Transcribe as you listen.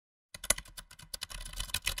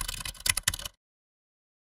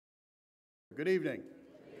Good evening.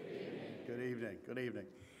 Good evening. Good evening.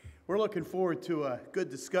 We're looking forward to a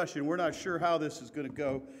good discussion. We're not sure how this is going to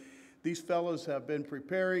go. These fellows have been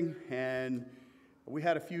preparing, and we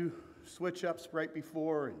had a few switch-ups right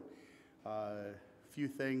before, and a few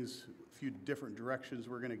things, a few different directions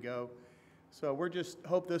we're going to go. So we're just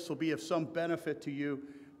hope this will be of some benefit to you.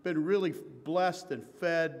 Been really blessed and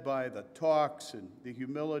fed by the talks and the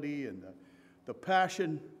humility and the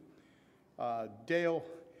passion. Dale,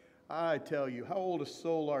 I tell you, how old a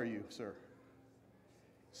soul are you, sir?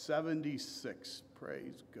 76.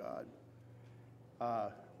 Praise God.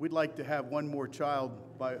 We'd like to have one more child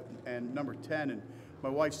and number 10. And my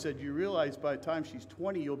wife said, you realize by the time she's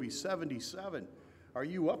 20, you'll be 77. Are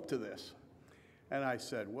you up to this? And I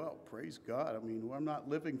said, well, praise God. I mean, I'm not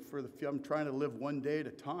living for I'm trying to live one day at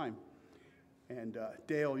a time. And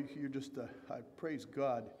Dale, you're just, I praise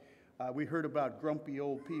God. We heard about grumpy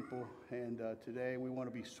old people, and today we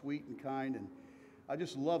want to be sweet and kind. And I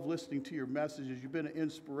just love listening to your messages. You've been an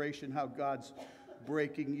inspiration, how God's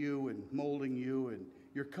breaking you and molding you, and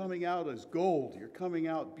you're coming out as gold. You're coming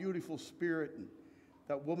out beautiful spirit, and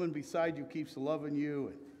that woman beside you keeps loving you.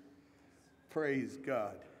 And praise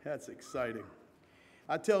God. That's exciting.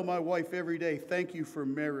 I tell my wife every day, thank you for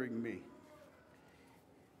marrying me.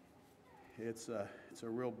 It's a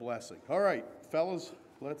real blessing. All right, fellas,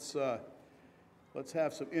 let's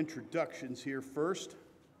have some introductions here first.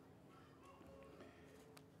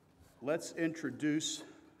 Let's introduce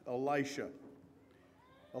Elisha.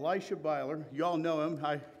 Elisha Byler, you all know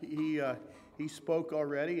him. He spoke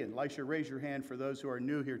already, and Elisha, raise your hand for those who are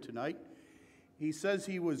new here tonight. He says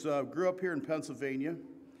he grew up here in Pennsylvania,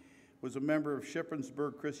 was a member of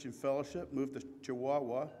Shippensburg Christian Fellowship, moved to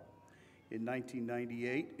Chihuahua in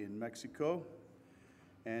 1998 in Mexico,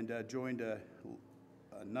 and joined a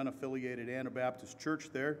non-affiliated Anabaptist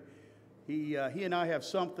church there. He and I have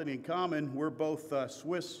something in common. We're both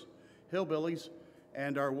Swiss hillbillies,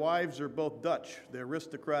 and our wives are both Dutch. They're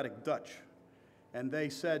aristocratic Dutch. And they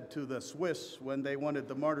said to the Swiss, when they wanted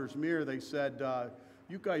the Martyr's Mirror, they said,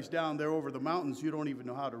 you guys down there over the mountains, you don't even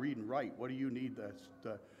know how to read and write. What do you need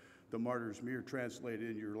the Martyr's Mirror translated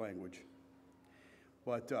into your language?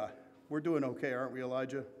 But we're doing okay, aren't we,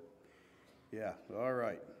 Elijah? Yeah, all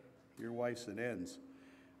right. Your wife's an ends.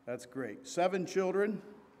 That's great. 7 children.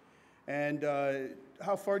 And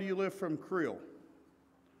how far do you live from Creel?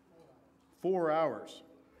 4 hours.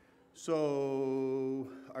 So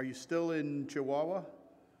are you still in Chihuahua?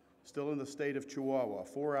 Still in the state of Chihuahua.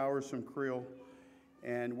 4 hours from Creel,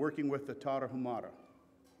 and working with the Tarahumara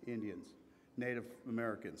Indians, Native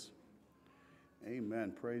Americans.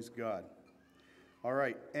 Amen. Praise God. All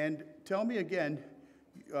right. And tell me again,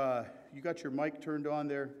 you got your mic turned on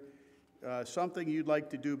there. Something you'd like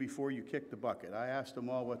to do before you kick the bucket. I asked them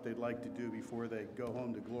all what they'd like to do before they go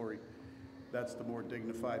home to glory. That's the more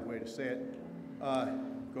dignified way to say it.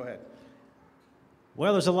 Go ahead.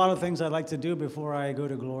 Well, there's a lot of things I'd like to do before I go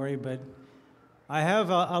to glory, but I have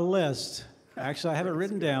a list. Actually, I have it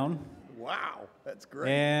written down. Wow, that's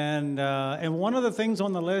great. And one of the things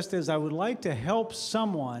on the list is I would like to help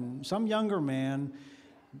someone, some younger man,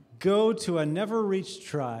 go to a never-reached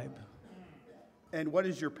tribe. And what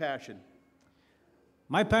is your passion?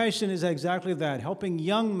 My passion is exactly that, helping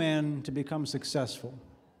young men to become successful.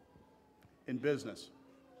 In business.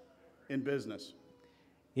 In business.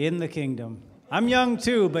 In the kingdom. I'm young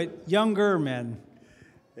too, but younger men.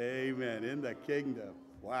 Amen. In the kingdom.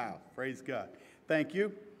 Wow. Praise God. Thank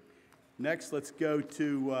you. Next, let's go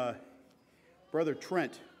to Brother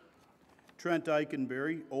Trent. Trent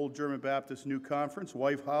Eikenberry, Old German Baptist New Conference.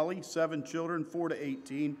 Wife Holly, 7 children, 4 to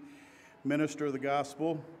 18. Minister of the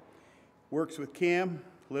gospel. Works with CAM.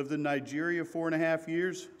 Lived in Nigeria 4.5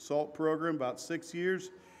 years. SALT program about 6 years.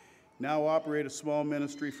 Now operate a small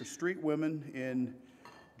ministry for street women in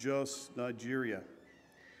Jos, Nigeria.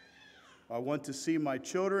 I want to see my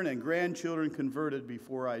children and grandchildren converted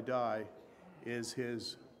before I die is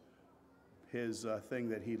his thing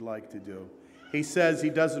that he'd like to do. He says he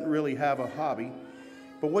doesn't really have a hobby.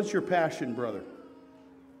 But what's your passion, brother?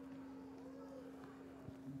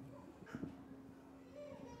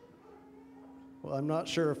 Well, I'm not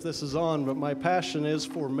sure if this is on, but my passion is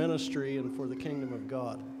for ministry and for the kingdom of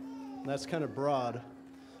God. That's kind of broad,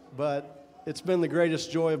 but it's been the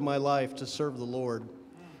greatest joy of my life to serve the Lord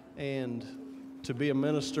and to be a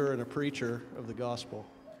minister and a preacher of the gospel.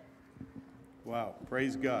 Wow,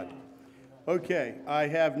 praise God. Okay, I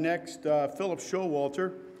have next Philip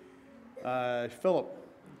Showalter. Philip,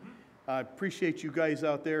 I appreciate you guys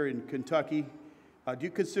out there in Kentucky. Do you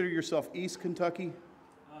consider yourself East Kentucky?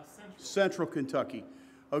 Central Kentucky.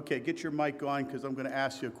 Okay, get your mic on because I'm going to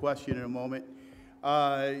ask you a question in a moment.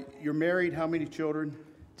 You're married. How many children?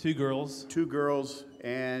 2 girls. 2 girls.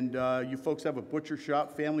 And you folks have a butcher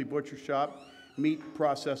shop, family butcher shop, meat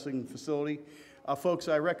processing facility. Folks,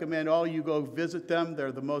 I recommend all you go visit them.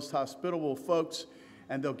 They're the most hospitable folks,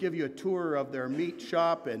 and they'll give you a tour of their meat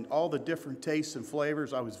shop and all the different tastes and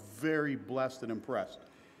flavors. I was very blessed and impressed.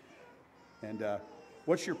 And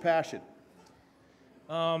what's your passion?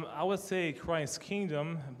 I would say Christ's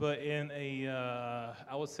kingdom, but in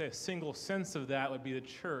I would say a single sense of that would be the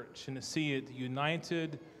church, and to see it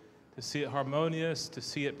united, to see it harmonious, to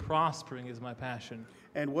see it prospering is my passion.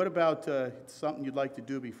 And what about something you'd like to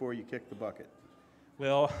do before you kick the bucket?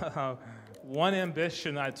 Well, one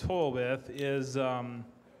ambition I toil with is to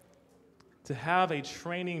have a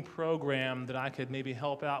training program that I could maybe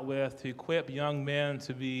help out with to equip young men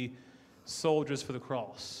to be soldiers for the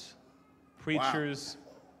cross, preachers,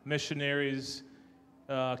 missionaries,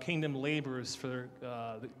 kingdom laborers for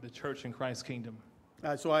the church in Christ's kingdom.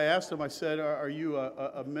 So I asked him, I said, are you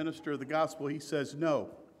a minister of the gospel? He says, no.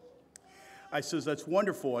 I says, that's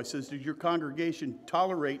wonderful. I says, does your congregation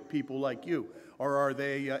tolerate people like you, or are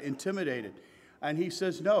they intimidated? And he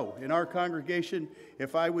says, no. In our congregation,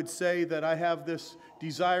 if I would say that I have this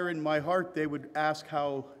desire in my heart, they would ask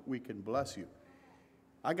how we can bless you.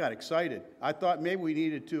 I got excited. I thought maybe we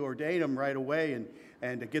needed to ordain him right away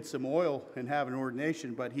and to get some oil and have an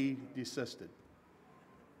ordination, but he desisted.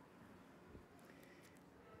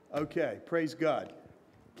 Okay, praise God.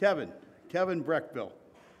 Kevin Breckville.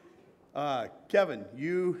 Kevin,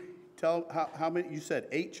 you tell how many, you said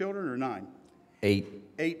 8 children or 9? 8.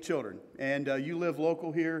 8 children. And you live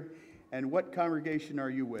local here. And what congregation are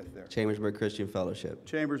you with there? Chambersburg Christian Fellowship.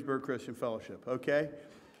 Chambersburg Christian Fellowship, okay.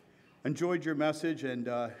 Enjoyed your message, and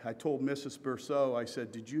I told Mrs. Berceau, I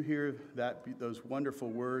said, did you hear those wonderful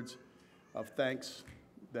words of thanks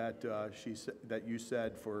that you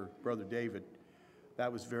said for Brother David?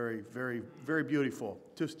 That was very, very, very beautiful.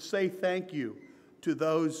 To say thank you to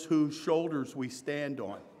those whose shoulders we stand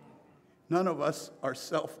on. None of us are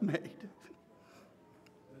self-made.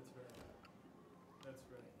 That's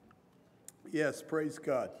right. Yes, praise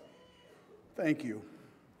God. Thank you.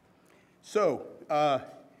 So,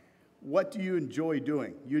 what do you enjoy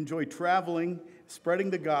doing? You enjoy traveling, spreading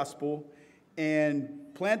the gospel, and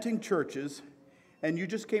planting churches, and you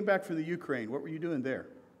just came back from the Ukraine. What were you doing there?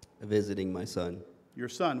 Visiting my son. Your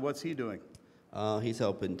son, what's he doing? He's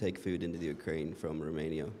helping take food into the Ukraine from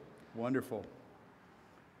Romania. Wonderful.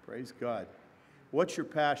 Praise God. What's your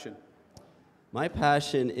passion? My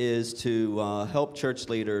passion is to help church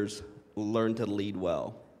leaders learn to lead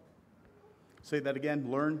well. Say that again,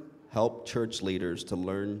 learn? Help church leaders to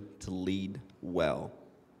learn to lead well.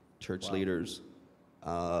 Church leaders,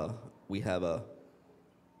 we have a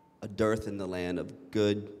dearth in the land of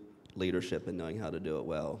good leadership and knowing how to do it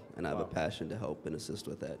well, and I have a passion to help and assist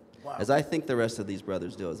with that, as I think the rest of these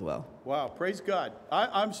brothers do as well. Wow, praise God.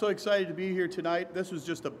 I'm so excited to be here tonight. This was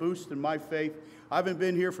just a boost in my faith. I haven't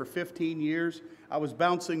been here for 15 years. I was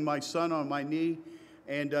bouncing my son on my knee,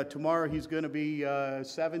 and tomorrow he's going to be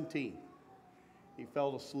 17. He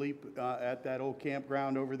fell asleep at that old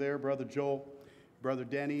campground over there. Brother Joel, Brother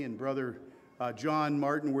Denny, and Brother John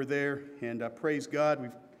Martin were there, and praise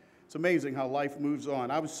God. It's amazing how life moves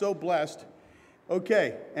on. I was so blessed.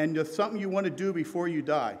 Okay, and something you want to do before you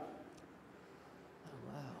die. Oh,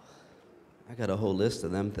 wow. I got a whole list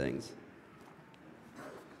of them things.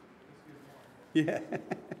 Yeah.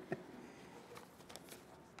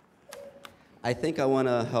 I think I want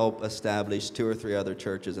to help establish 2 or 3 other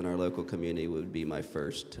churches in our local community would be my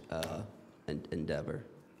first endeavor.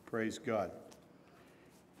 Praise God.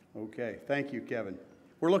 Okay, thank you, Kevin.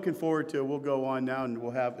 We're looking forward to, we'll go on now and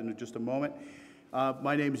we'll have in just a moment.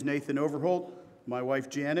 My name is Nathan Overholt. My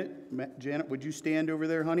wife, Janet. Janet, would you stand over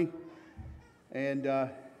there, honey?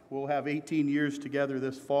 And we'll have 18 years together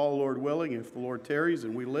this fall, Lord willing, if the Lord tarries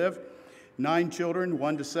and we live. 9 children,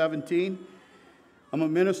 1 to 17. I'm a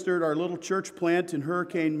minister at our little church plant in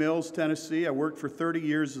Hurricane Mills, Tennessee. I worked for 30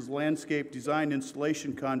 years as a landscape design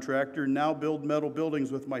installation contractor and now build metal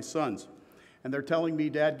buildings with my sons. And they're telling me,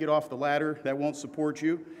 Dad, get off the ladder. That won't support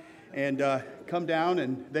you. And come down,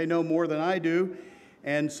 and they know more than I do.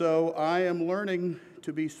 And so I am learning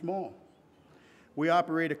to be small. We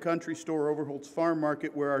operate a country store, Overholt's Farm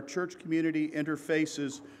Market, where our church community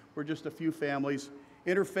interfaces, we're just a few families,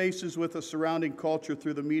 interfaces with the surrounding culture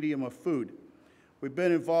through the medium of food. We've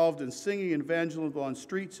been involved in singing and evangelism on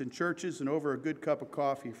streets and churches and over a good cup of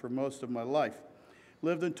coffee for most of my life.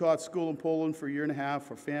 Lived and taught school in Poland for a year and a half.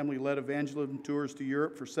 Our family led evangelism tours to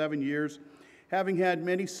Europe for 7 years. Having had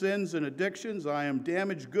many sins and addictions, I am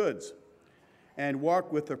damaged goods and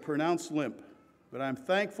walk with a pronounced limp. but I'm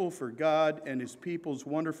thankful for God and his people's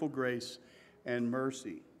wonderful grace and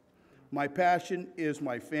mercy. My passion is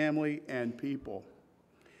my family and people.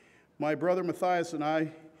 My brother Matthias and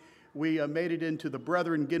I, we made it into the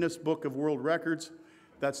Brethren Guinness Book of World Records.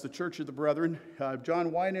 That's the Church of the Brethren.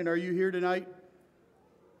 John Winan, are you here tonight?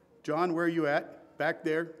 John, where are you at? Back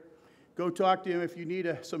there. Go talk to him if you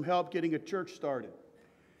need some help getting a church started.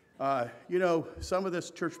 You know, some of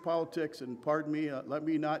this church politics, and pardon me, let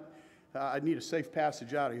me not, I need a safe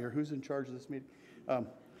passage out of here. Who's in charge of this meeting?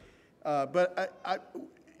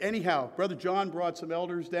 Anyhow, Brother John brought some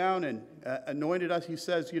elders down and anointed us. He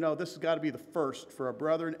says, you know, this has got to be the first for a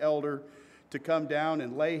brother and elder to come down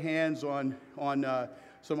and lay hands on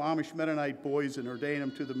some Amish Mennonite boys and ordain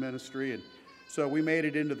them to the ministry. And so we made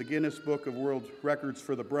it into the Guinness Book of World Records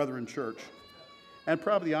for the Brethren Church, and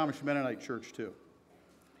probably the Amish Mennonite Church too.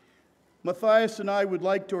 Matthias and I would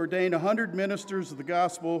like to ordain 100 ministers of the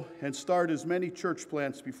gospel and start as many church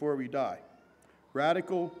plants before we die.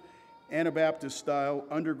 Radical, Anabaptist style,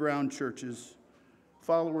 underground churches,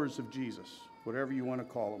 followers of Jesus, whatever you want to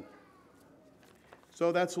call them.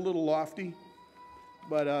 So that's a little lofty,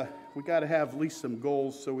 but we got to have at least some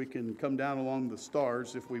goals so we can come down along the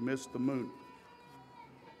stars if we miss the moon.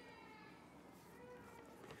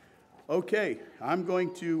 Okay, I'm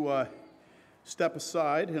going to step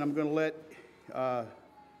aside, and I'm going to let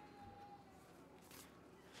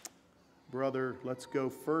let's go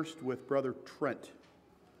first with Brother Trent.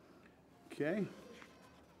 Okay.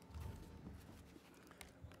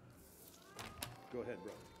 Go ahead,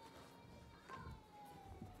 brother.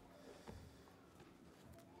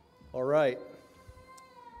 All right.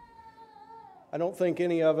 I don't think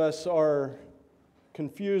any of us are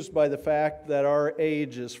confused by the fact that our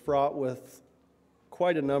age is fraught with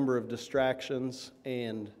quite a number of distractions,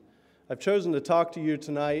 and I've chosen to talk to you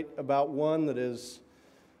tonight about one that is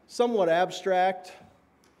somewhat abstract,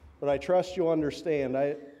 but I trust you'll understand.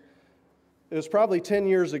 It was probably 10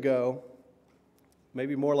 years ago,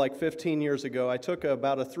 maybe more like 15 years ago, I took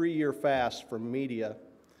about a 3-year fast from media,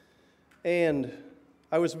 and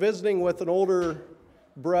I was visiting with an older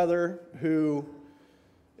brother who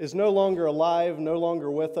is no longer alive, no longer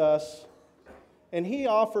with us. And he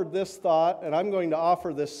offered this thought, and I'm going to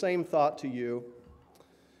offer this same thought to you.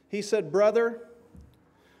 He said, "Brother,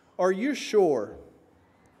 are you sure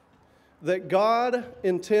that God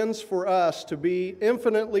intends for us to be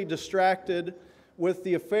infinitely distracted with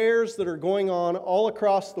the affairs that are going on all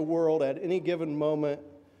across the world at any given moment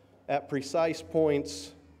at precise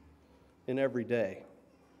points in every day?"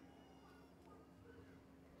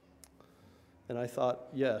 And I thought,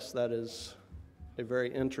 yes, that is a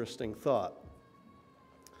very interesting thought.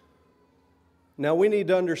 Now, we need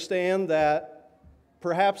to understand that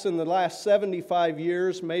perhaps in the last 75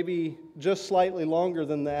 years, maybe just slightly longer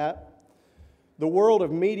than that, the world of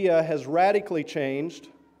media has radically changed,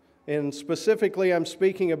 and specifically I'm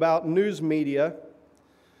speaking about news media.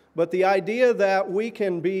 But the idea that we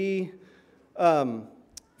can be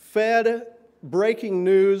fed breaking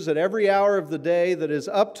news at every hour of the day that is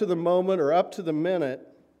up to the moment or up to the minute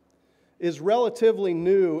is relatively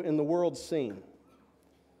new in the world scene.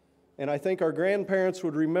 And I think our grandparents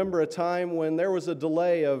would remember a time when there was a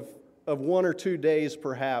delay of 1 or 2 days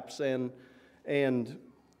perhaps and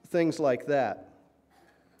things like that.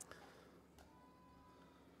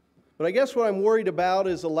 But I guess what I'm worried about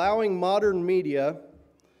is allowing modern media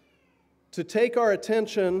to take our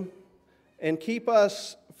attention and keep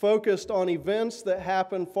us focused on events that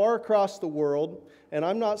happen far across the world, and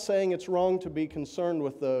I'm not saying it's wrong to be concerned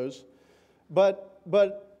with those, but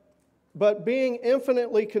being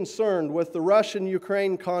infinitely concerned with the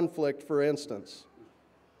Russian-Ukraine conflict, for instance.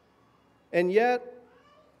 And yet,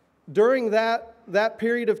 during that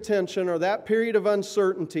period of tension or that period of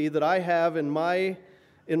uncertainty that I have in my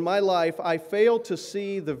life, I fail to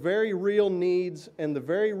see the very real needs and the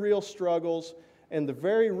very real struggles and the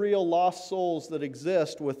very real lost souls that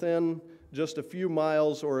exist within just a few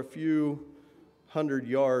miles or a few hundred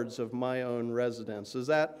yards of my own residence. Is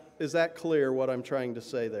that clear what I'm trying to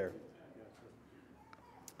say there?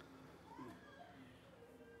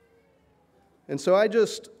 And so I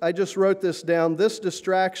just wrote this down. This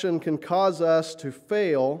distraction can cause us to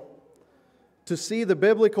fail to see the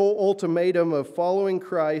biblical ultimatum of following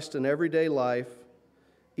Christ in everyday life,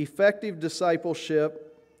 effective discipleship,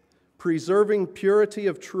 preserving purity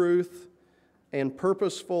of truth, and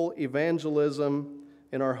purposeful evangelism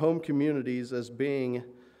in our home communities as being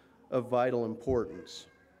of vital importance.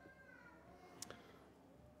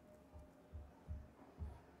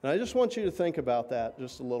 And I just want you to think about that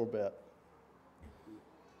just a little bit.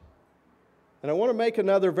 And I want to make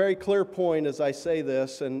another very clear point as I say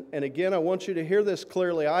this, and again, I want you to hear this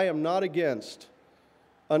clearly. I am not against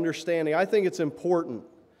understanding. I think it's important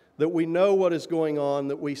that we know what is going on,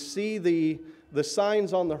 that we see the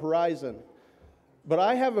signs on the horizon. But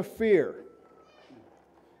I have a fear.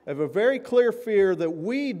 I have a very clear fear that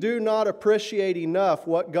we do not appreciate enough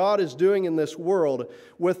what God is doing in this world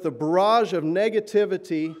with the barrage of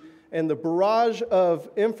negativity and the barrage of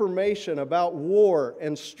information about war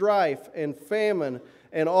and strife and famine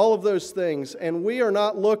and all of those things. And we are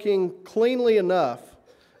not looking cleanly enough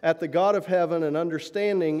at the God of heaven and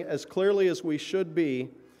understanding as clearly as we should be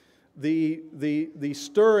the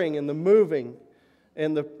stirring and the moving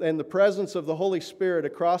and the presence of the Holy Spirit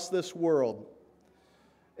across this world.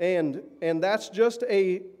 And that's just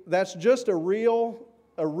a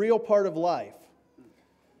real part of life.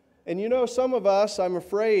 And you know, some of us, I'm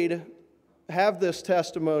afraid, have this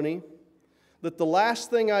testimony that the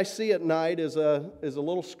last thing I see at night is a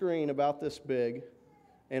little screen about this big,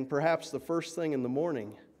 and perhaps the first thing in the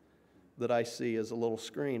morning that I see is a little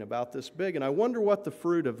screen about this big. And I wonder what the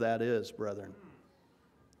fruit of that is, brethren.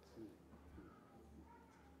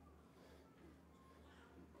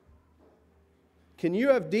 Can you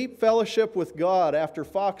have deep fellowship with God after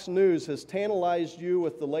Fox News has tantalized you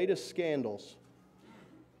with the latest scandals?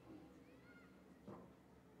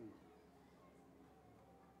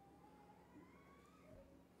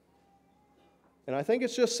 And I think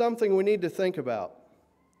it's just something we need to think about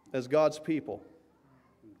as God's people.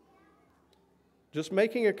 Just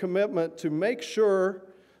making a commitment to make sure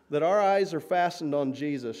that our eyes are fastened on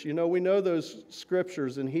Jesus. You know, we know those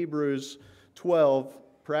scriptures in Hebrews 12,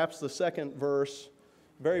 perhaps the second verse,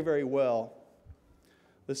 very, very well,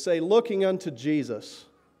 that say, looking unto Jesus,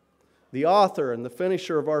 the author and the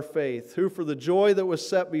finisher of our faith, who for the joy that was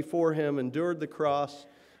set before him endured the cross,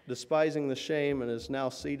 despising the shame, and is now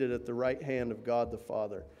seated at the right hand of God the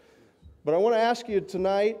Father. But I want to ask you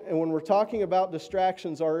tonight, and when we're talking about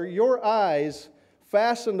distractions, are your eyes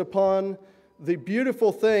fastened upon the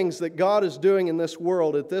beautiful things that God is doing in this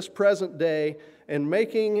world at this present day and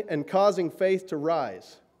making and causing faith to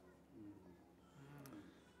rise?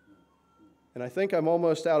 And I think I'm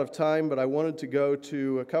almost out of time, but I wanted to go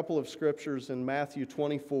to a couple of scriptures in Matthew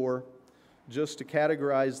 24 just to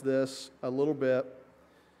categorize this a little bit.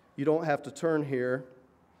 You don't have to turn here.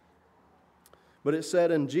 But it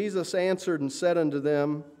said, and Jesus answered and said unto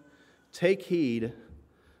them, take heed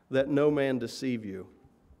that no man deceive you.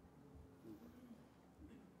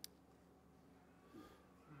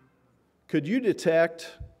 Could you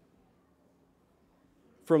detect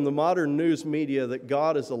from the modern news media that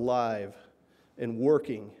God is alive and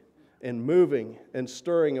working and moving and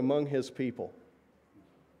stirring among His people?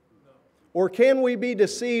 Or can we be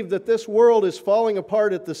deceived that this world is falling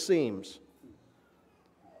apart at the seams?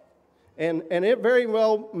 And it very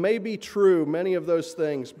well may be true, many of those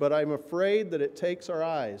things, but I'm afraid that it takes our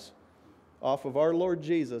eyes off of our Lord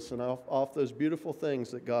Jesus and off those beautiful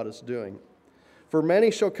things that God is doing. For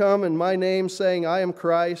many shall come in my name, saying, I am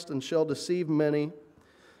Christ, and shall deceive many.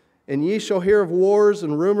 And ye shall hear of wars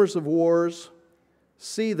and rumors of wars.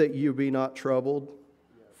 See that you be not troubled,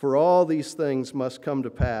 for all these things must come to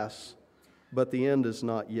pass, but the end is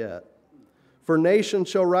not yet. For nation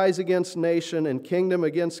shall rise against nation, and kingdom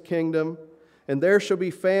against kingdom, and there shall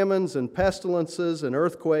be famines and pestilences and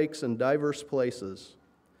earthquakes in divers places.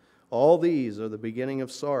 All these are the beginning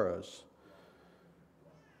of sorrows.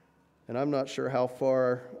 And I'm not sure how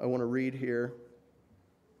far I want to read here.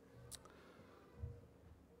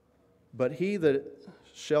 But he that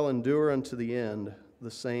shall endure unto the end,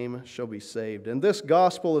 the same shall be saved. And this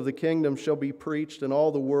gospel of the kingdom shall be preached in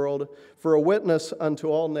all the world for a witness unto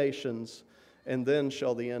all nations, and then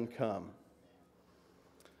shall the end come.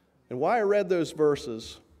 And why I read those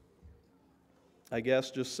verses, I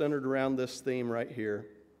guess just centered around this theme right here,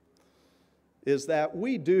 is that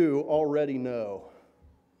we do already know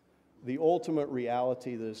the ultimate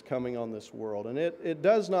reality that is coming on this world. And it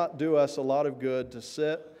does not do us a lot of good to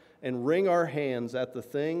sit and wring our hands at the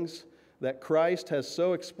things that Christ has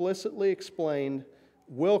so explicitly explained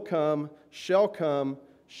will come, shall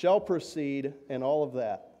proceed, and all of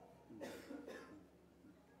that.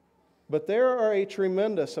 But there are a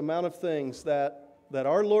tremendous amount of things that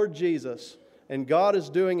our Lord Jesus and God is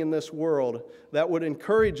doing in this world that would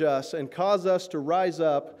encourage us and cause us to rise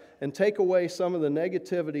up and take away some of the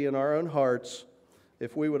negativity in our own hearts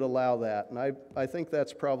if we would allow that. And I think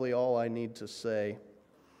that's probably all I need to say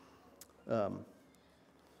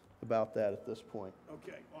about that at this point.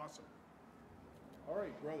 Okay, awesome. All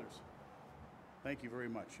right, brothers. Thank you very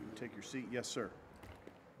much. You can take your seat. Yes, sir.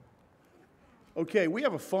 Okay, we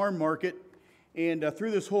have a farm market And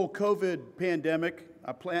through this whole COVID pandemic,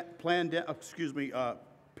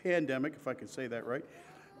 pandemic, if I can say that right,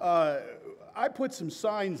 I put some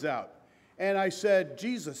signs out. And I said,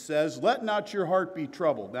 Jesus says, let not your heart be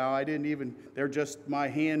troubled. Now, they're just my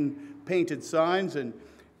hand-painted signs, and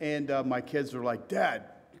my kids are like, Dad,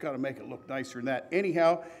 you got to make it look nicer than that.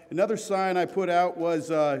 Anyhow, another sign I put out was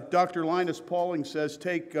Dr. Linus Pauling says,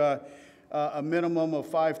 take a minimum of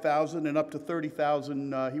 5,000 and up to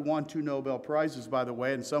 30,000. He won 2 Nobel Prizes, by the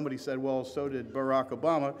way, and somebody said, well, so did Barack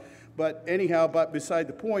Obama. But anyhow, but beside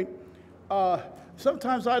the point,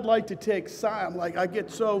 sometimes I'd like to take sign.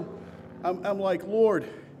 I'm like, Lord,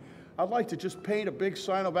 I'd like to just paint a big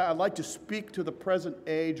sign about. I'd like to speak to the present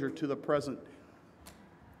age or to the present.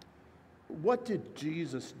 What did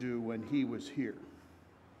Jesus do when he was here?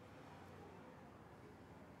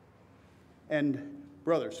 And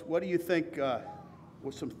brothers, what do you think?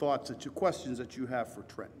 With some thoughts, questions that you have for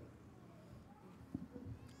Trent?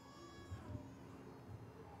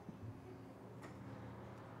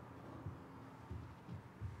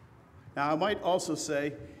 Now, I might also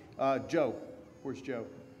say, Joe, where's Joe?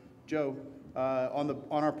 Joe,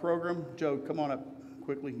 on our program, Joe, come on up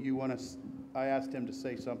quickly. I asked him to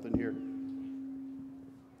say something here.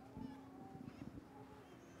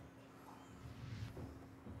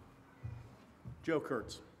 Joe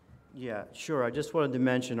Kurtz. Yeah, sure. I just wanted to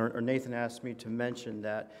mention, or Nathan asked me to mention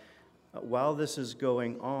that while this is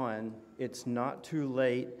going on, it's not too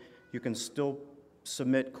late. You can still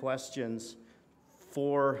submit questions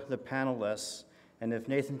for the panelists, and if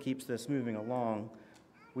Nathan keeps this moving along,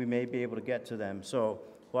 we may be able to get to them. So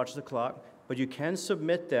watch the clock, but you can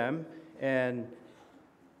submit them and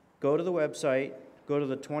go to the website, go to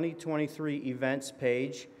the 2023 events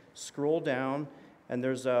page, scroll down, and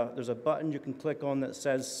there's a button you can click on that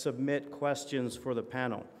says submit questions for the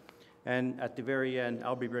panel. And at the very end,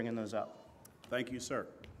 I'll be bringing those up. Thank you, sir.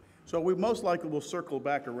 So we most likely will circle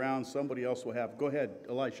back around. Somebody else will have. Go ahead,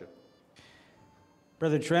 Elisha.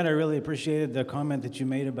 Brother Trent, I really appreciated the comment that you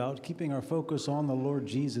made about keeping our focus on the Lord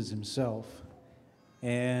Jesus himself.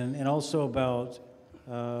 And also about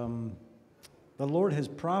the Lord has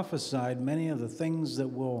prophesied many of the things that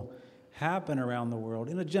will happen around the world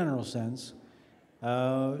in a general sense.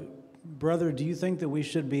 Brother, do you think that we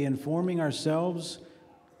should be informing ourselves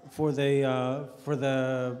so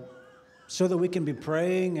that we can be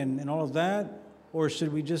praying and all of that? Or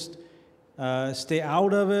should we just stay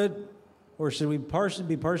out of it? Or should we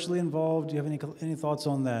be partially involved? Do you have any thoughts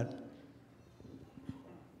on that?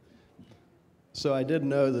 So I did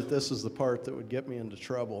know that this is the part that would get me into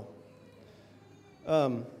trouble.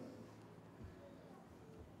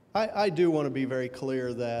 I do want to be very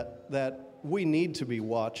clear that we need to be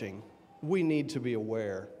watching. We need to be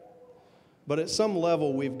aware. But at some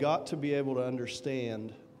level, we've got to be able to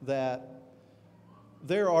understand that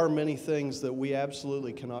there are many things that we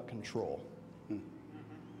absolutely cannot control.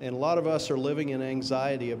 And a lot of us are living in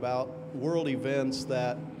anxiety about world events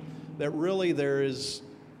that really there is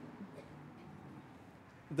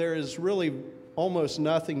really almost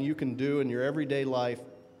nothing you can do in your everyday life.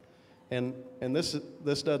 And this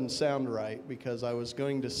doesn't sound right, because I was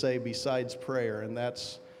going to say besides prayer, and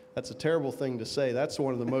that's a terrible thing to say. That's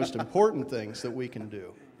one of the most important things that we can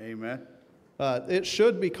do. Amen. It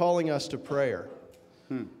should be calling us to prayer.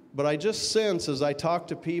 But I just sense as I talk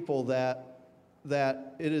to people that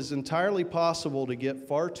it is entirely possible to get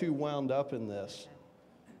far too wound up in this.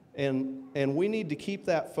 And we need to keep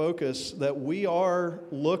that focus that we are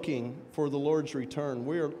looking for the Lord's return.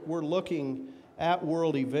 We're looking at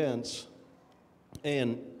world events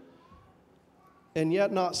and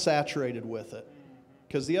yet not saturated with it.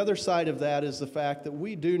 Because the other side of that is the fact that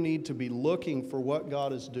we do need to be looking for what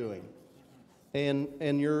God is doing.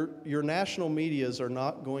 And your national medias are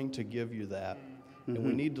not going to give you that. And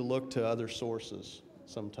we need to look to other sources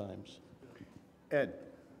sometimes. Ed,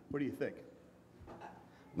 what do you think?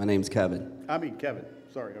 My name's Kevin. Kevin.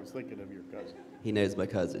 Sorry, I was thinking of your cousin. He knows my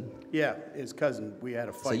cousin. Yeah, his cousin. We had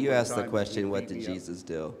a fight. So you asked the time, question, he what beat did me up. Jesus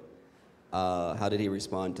do? How did he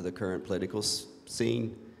respond to the current political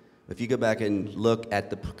scene? If you go back and look at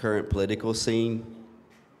the current political scene,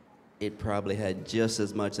 it probably had just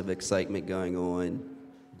as much of excitement going on,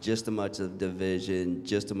 just as much of division,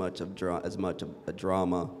 just as much of a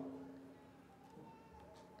drama.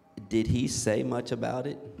 Did he say much about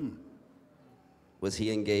it? Was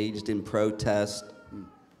he engaged in protest?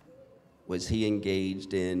 Was he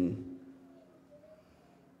engaged in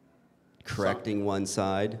correcting one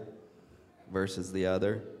side versus the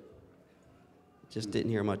other? Just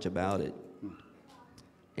didn't hear much about it.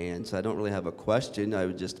 And so I don't really have a question. I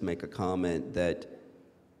would just make a comment that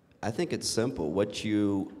I think it's simple. What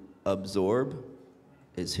you absorb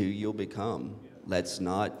is who you'll become. Let's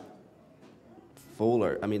not fool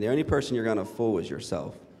her. I mean, the only person you're going to fool is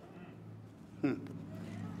yourself.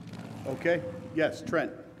 Okay? Yes,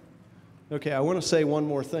 Trent. Okay, I want to say one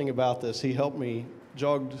more thing about this. He helped me,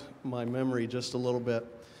 jogged my memory just a little bit.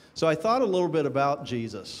 So I thought a little bit about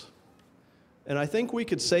Jesus. And I think we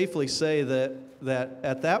could safely say that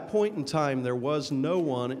at that point in time, there was no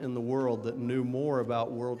one in the world that knew more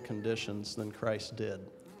about world conditions than Christ did.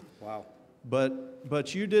 Wow.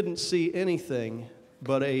 But you didn't see anything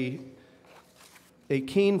but a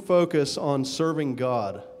keen focus on serving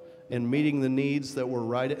God and meeting the needs that were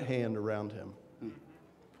right at hand around him.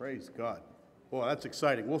 Praise God. Boy, that's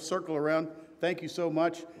exciting. We'll circle around. Thank you so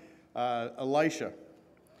much. Elisha,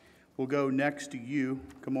 we'll go next to you.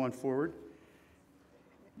 Come on forward.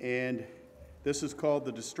 And this is called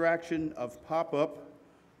The Distraction of Pop-Up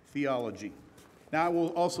Theology. Now, I will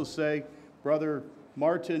also say, Brother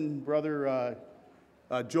Martin, Brother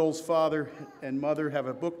Joel's father and mother have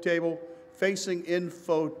a book table, Facing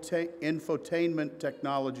Infotainment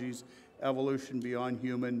Technologies, Evolution Beyond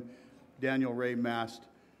Human, Daniel Ray Mast.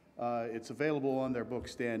 It's available on their book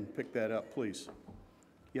stand. Pick that up, please.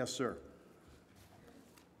 Yes, sir.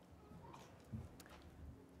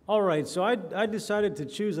 All right, so I decided to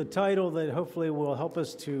choose a title that hopefully will help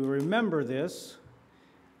us to remember this.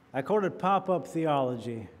 I called it Pop-Up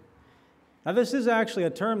Theology. Now, this is actually a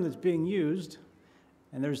term that's being used,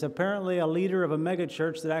 and there's apparently a leader of a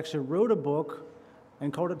megachurch that actually wrote a book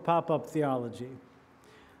and called it Pop-Up Theology.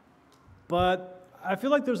 But I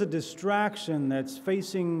feel like there's a distraction that's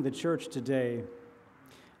facing the church today.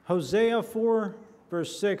 Hosea 4,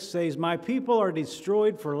 verse 6 says, "My people are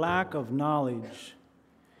destroyed for lack of knowledge."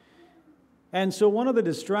 And so one of the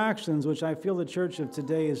distractions which I feel the church of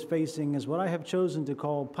today is facing is what I have chosen to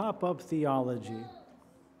call pop-up theology.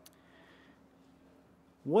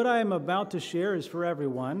 What I am about to share is for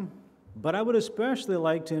everyone, but I would especially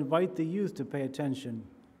like to invite the youth to pay attention.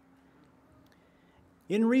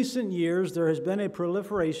 In recent years, there has been a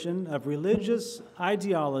proliferation of religious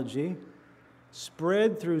ideology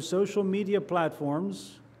spread through social media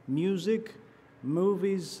platforms, music,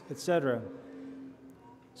 movies, etc.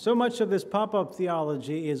 So much of this pop-up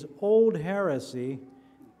theology is old heresy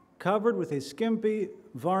covered with a skimpy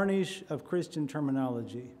varnish of Christian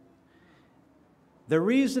terminology. The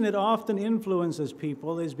reason it often influences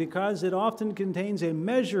people is because it often contains a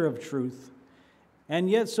measure of truth, and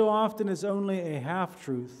yet so often is only a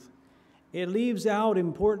half-truth. It leaves out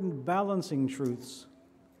important balancing truths,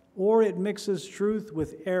 or it mixes truth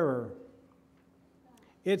with error.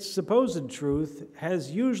 Its supposed truth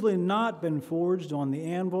has usually not been forged on the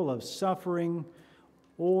anvil of suffering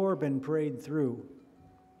or been prayed through.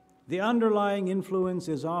 The underlying influence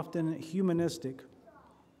is often humanistic.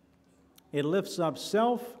 It lifts up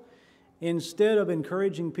self instead of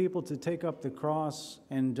encouraging people to take up the cross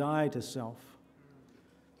and die to self.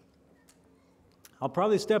 I'll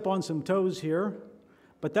probably step on some toes here,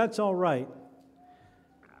 but that's all right.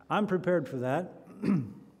 I'm prepared for that.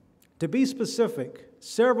 To be specific,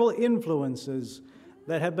 several influences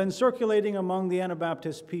that have been circulating among the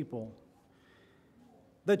Anabaptist people.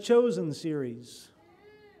 The Chosen series,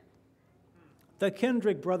 the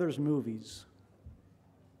Kendrick Brothers movies,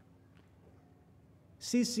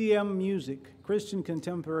 CCM music, Christian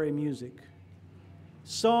contemporary music,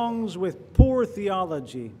 songs with poor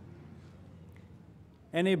theology,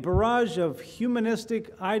 and a barrage of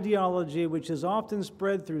humanistic ideology which is often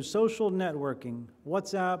spread through social networking,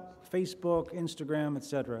 WhatsApp, Facebook, Instagram,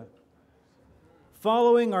 etc.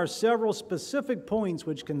 Following are several specific points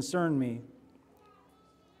which concern me.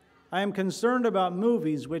 I am concerned about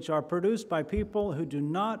movies which are produced by people who do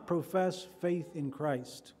not profess faith in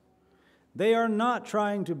Christ. They are not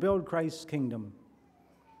trying to build Christ's kingdom.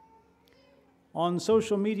 On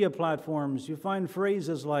social media platforms, you find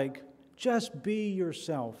phrases like, "Just be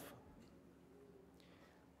yourself,"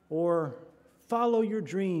 or "Follow your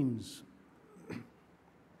dreams,"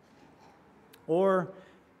 or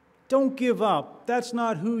 "Don't give up, that's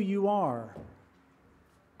not who you are,"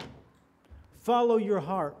 "Follow your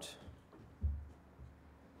heart."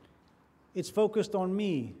 It's focused on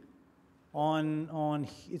me,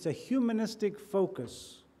 it's a humanistic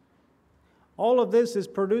focus. All of this is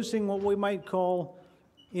producing what we might call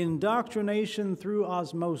indoctrination through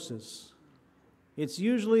osmosis. It's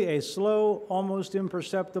usually a slow, almost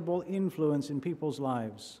imperceptible influence in people's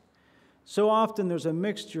lives. So often there's a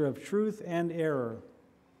mixture of truth and error.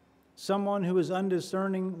 Someone who is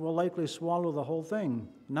undiscerning will likely swallow the whole thing,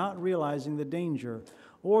 not realizing the danger,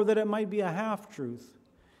 or that it might be a half-truth.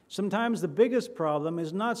 Sometimes the biggest problem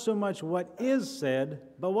is not so much what is said,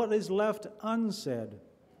 but what is left unsaid.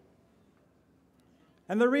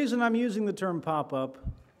 And the reason I'm using the term pop-up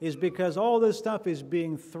is because all this stuff is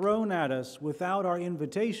being thrown at us without our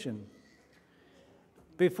invitation.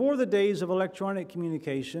 Before the days of electronic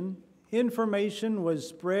communication, information was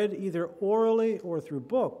spread either orally or through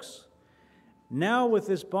books. Now, with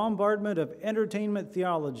this bombardment of entertainment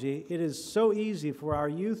theology, it is so easy for our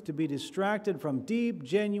youth to be distracted from deep,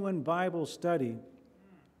 genuine Bible study.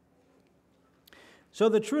 So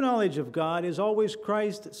the true knowledge of God is always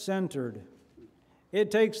Christ-centered. It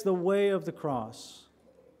takes the way of the cross.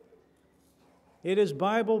 It is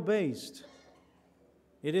Bible-based.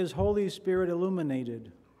 It is Holy Spirit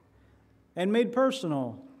illuminated and made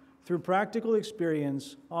personal through practical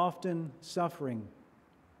experience, often suffering.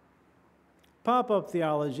 Pop-up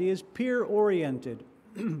theology is peer-oriented.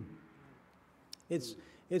 It's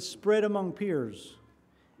spread among peers.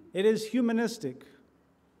 It is humanistic.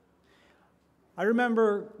 I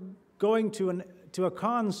remember going to a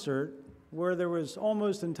concert where there was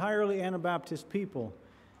almost entirely Anabaptist people.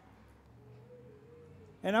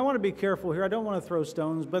 And I want to be careful here. I don't want to throw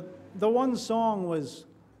stones, but the one song was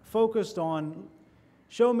focused on,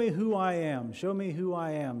 show me who I am, show me who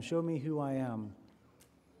I am, show me who I am.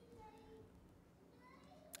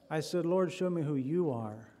 I said, Lord, show me who you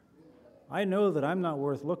are. I know that I'm not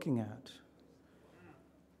worth looking at.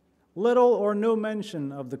 Little or no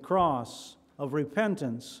mention of the cross, of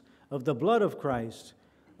repentance, of the blood of Christ,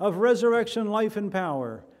 of resurrection, life, and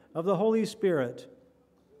power, of the Holy Spirit.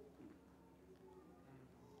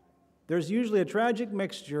 There's usually a tragic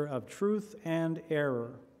mixture of truth and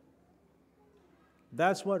error.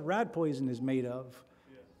 That's what rat poison is made of.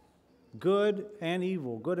 Good and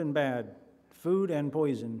evil, good and bad, food and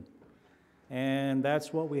poison. And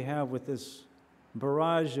that's what we have with this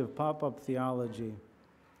barrage of pop-up theology.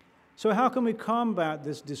 So how can we combat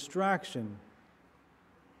this distraction?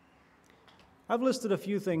 I've listed a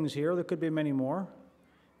few things here. There could be many more.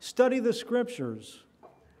 Study the Scriptures.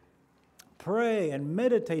 Pray and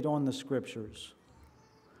meditate on the Scriptures.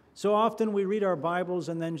 So often we read our Bibles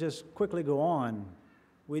and then just quickly go on.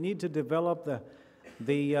 We need to develop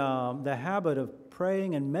the habit of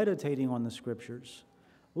praying and meditating on the Scriptures.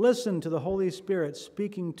 Listen to the Holy Spirit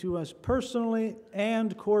speaking to us personally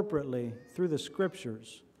and corporately through the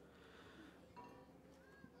Scriptures.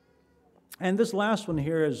 And this last one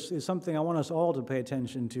here is something I want us all to pay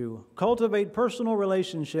attention to. Cultivate personal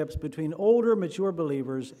relationships between older, mature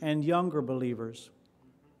believers and younger believers.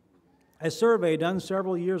 A survey done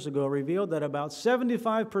several years ago revealed that about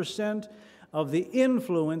 75% of the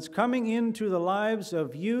influence coming into the lives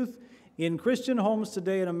of youth in Christian homes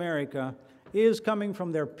today in America is coming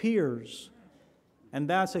from their peers. And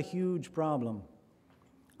that's a huge problem.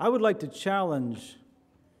 I would like to challenge...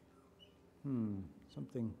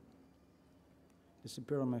 something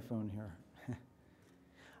disappeared on my phone here.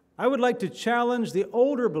 I would like to challenge the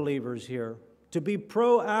older believers here to be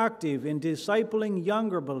proactive in discipling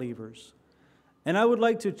younger believers. And I would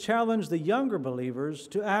like to challenge the younger believers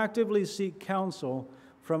to actively seek counsel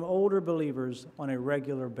from older believers on a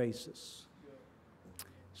regular basis.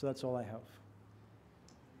 So that's all I have.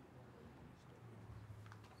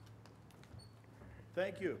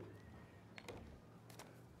 Thank you.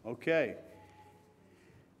 Okay.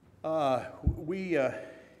 What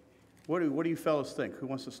do you fellows think? Who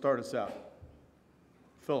wants to start us out?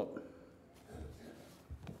 Philip.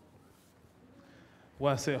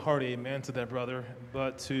 Well, I say a hearty amen to that, brother.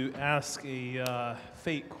 But to ask a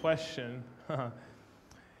fake question,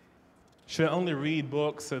 should I only read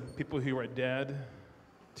books of people who are dead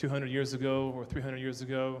 200 years ago or 300 years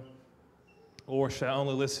ago? Or should I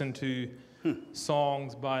only listen to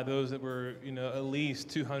songs by those that were, at least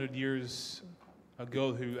 200 years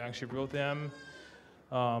ago who actually wrote them?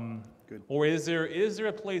 Good. Or is there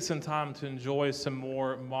a place and time to enjoy some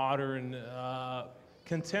more modern,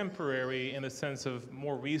 contemporary, in the sense of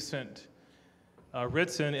more recent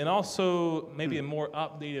written, and also maybe a more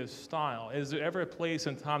updated style? Is there ever a place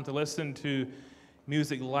and time to listen to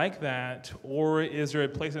music like that, or is there a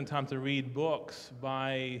place and time to read books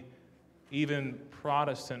by even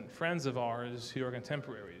Protestant friends of ours who are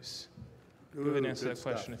contemporaries? Go ahead and answer that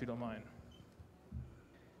question if you don't mind.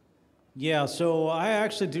 Yeah, so I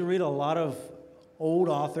actually do read a lot of old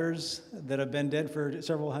authors that have been dead for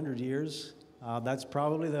several hundred years. That's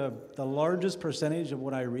probably the largest percentage of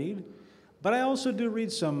what I read. But I also do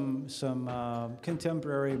read some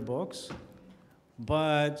contemporary books.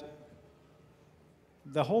 But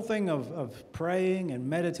the whole thing of praying and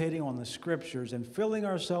meditating on the Scriptures and filling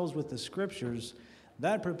ourselves with the Scriptures,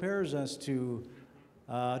 that prepares us to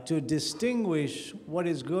distinguish what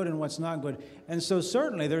is good and what's not good. And so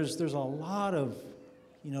certainly there's a lot of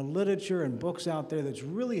literature and books out there that's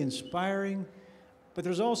really inspiring, but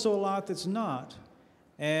there's also a lot that's not.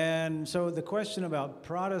 And so the question about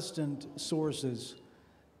Protestant sources,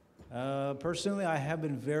 personally, I have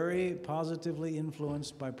been very positively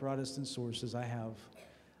influenced by Protestant sources. I have.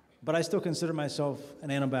 But I still consider myself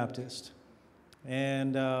an Anabaptist.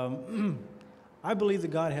 And I believe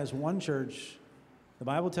that God has one church. The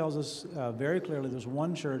Bible tells us very clearly there's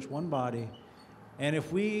one church, one body. And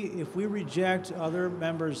if we reject other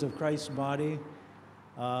members of Christ's body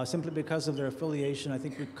simply because of their affiliation, I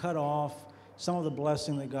think we cut off some of the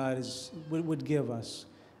blessing that God would give us.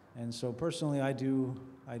 And so personally, I do.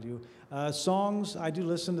 Songs, I do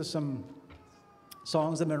listen to some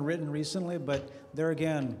songs that have been written recently, but there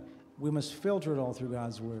again, we must filter it all through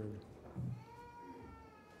God's Word.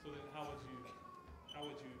 So then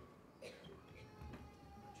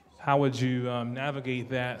how would you navigate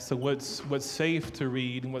that? So what's safe to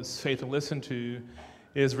read and what's safe to listen to?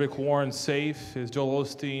 Is Rick Warren safe? Is Joel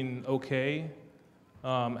Osteen okay?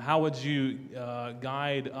 How would you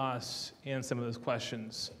guide us in some of those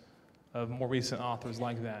questions of more recent authors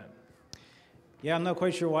like that? Yeah, I'm not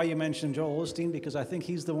quite sure why you mentioned Joel Osteen, because I think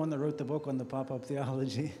he's the one that wrote the book on the pop-up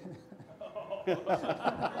theology.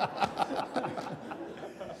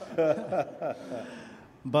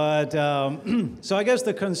 But, so I guess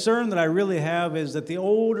the concern that I really have is that the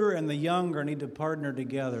older and the younger need to partner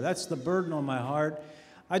together. That's the burden on my heart.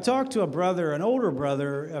 I talked to a brother, an older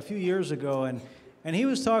brother, a few years ago, and he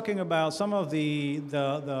was talking about some of the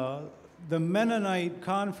Mennonite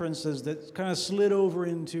conferences that kind of slid over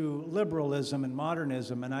into liberalism and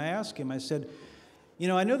modernism. And I asked him, I said, you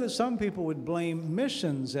know, I know that some people would blame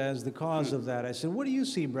missions as the cause of that. I said, what do you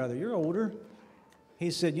see, brother? You're older. He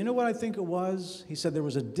said, you know what I think it was? He said there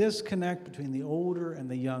was a disconnect between the older and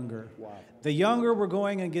the younger. Wow. The younger were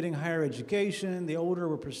going and getting higher education. The older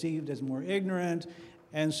were perceived as more ignorant.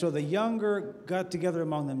 And so the younger got together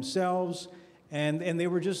among themselves, and they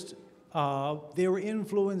were just, they were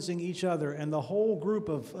influencing each other. And the whole group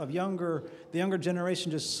of the younger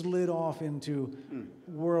generation just slid off into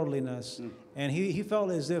worldliness. And he felt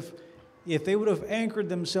as if they would have anchored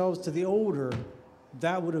themselves to the older,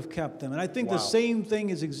 that would have kept them. And I think the same thing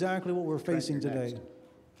is exactly what we're facing today. Next.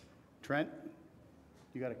 Trent,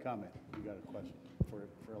 you got a comment? You got a question for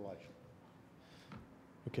Elisha?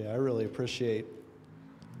 Okay, I really appreciate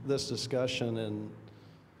this discussion, and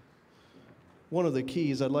one of the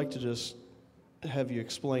keys I'd like to just have you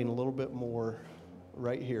explain a little bit more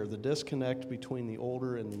right here, the disconnect between the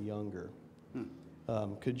older and the younger.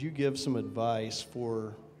 Could you give some advice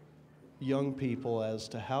for young people as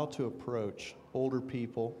to how to approach older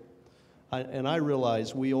people? I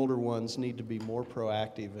realize we older ones need to be more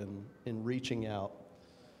proactive in reaching out,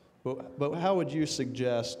 but how would you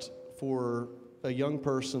suggest for a young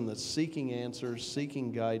person that's seeking answers,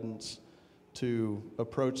 seeking guidance, to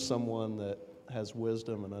approach someone that has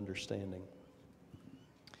wisdom and understanding?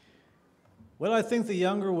 Well, I think the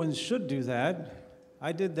younger ones should do that.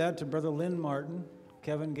 I did that to Brother Lynn Martin.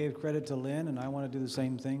 Kevin gave credit to Lynn, and I want to do the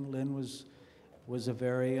same thing. Lynn was a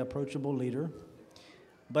very approachable leader.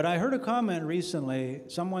 But I heard a comment recently.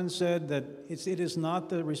 Someone said that it is not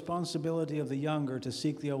the responsibility of the younger to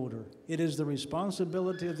seek the older. It is the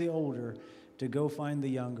responsibility of the older to go find the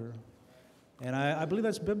younger. And I believe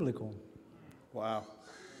that's biblical. Wow.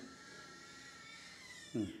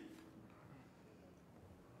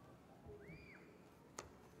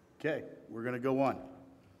 Okay, we're going to go on.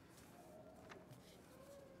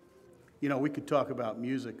 You know, we could talk about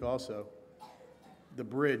music also. The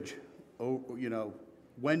bridge, we don't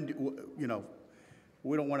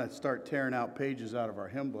want to start tearing out pages out of our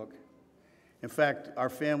hymn book. In fact, our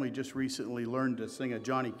family just recently learned to sing a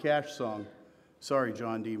Johnny Cash song. Sorry,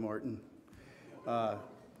 John D. Martin.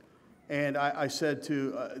 And I said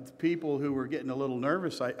to people who were getting a little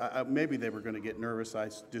nervous, maybe they were going to get nervous. I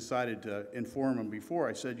decided to inform them before.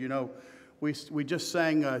 I said, you know, we just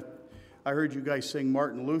sang, I heard you guys sing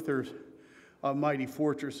Martin Luther's "A Mighty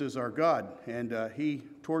Fortress is Our God." And he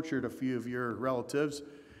tortured a few of your relatives,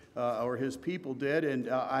 or his people did. And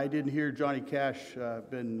I didn't hear Johnny Cash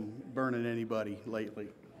been burning anybody lately,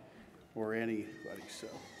 or anybody.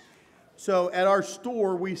 So at our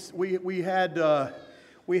store, we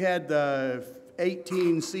had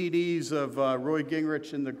 18 CDs of Roy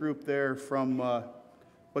Gingrich and the group there from,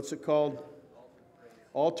 what's it called?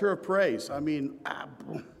 Altar of Praise. I mean,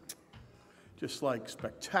 just like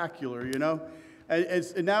spectacular, you know?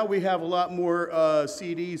 And now we have a lot more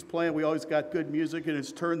CDs playing. We always got good music, and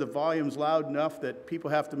it's turned the volumes loud enough that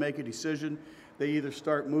people have to make a decision. They either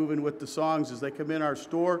start moving with the songs as they come in our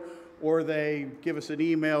store, or they give us an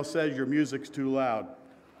email says your music's too loud.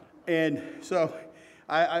 And so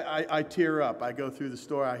I tear up. I go through the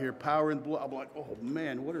store, I hear power and blood. I'm like, oh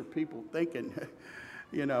man, what are people thinking?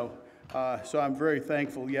 You know, so I'm very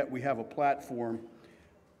thankful yet we have a platform.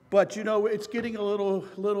 But, you know, it's getting a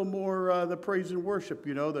little more the praise and worship,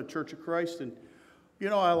 you know, the Church of Christ. And, you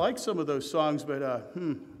know, I like some of those songs, but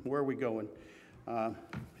where are we going?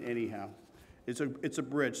 Anyhow, it's a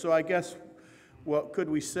bridge. So I guess, what could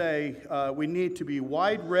we say? We need to be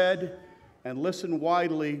wide-read and listen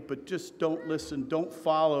widely, but just don't listen, don't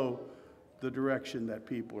follow the direction that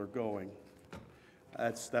people are going.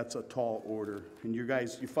 That's a tall order. And you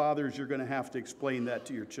guys, you fathers, you're going to have to explain that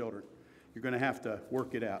to your children. You're going to have to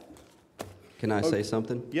work it out. Can I say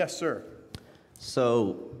something? Yes, sir.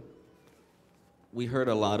 So, we heard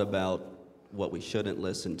a lot about what we shouldn't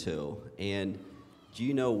listen to. And do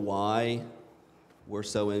you know why we're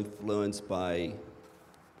so influenced by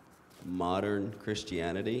modern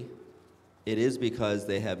Christianity? It is because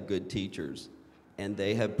they have good teachers, and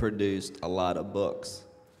they have produced a lot of books.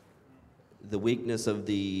 The weakness of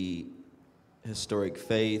the historic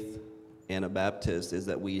faith Anabaptist is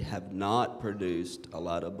that we have not produced a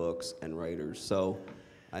lot of books and writers. So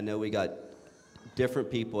I know we got different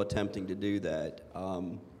people attempting to do that,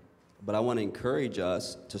 but I want to encourage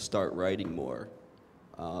us to start writing more.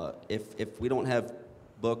 If we don't have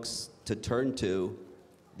books to turn to,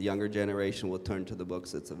 the younger generation will turn to the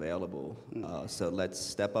books that's available. So let's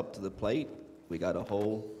step up to the plate. We got a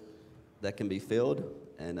hole that can be filled,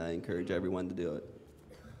 and I encourage everyone to do it.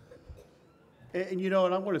 And you know,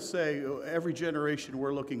 and I want to say, every generation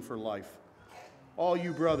we're looking for life. All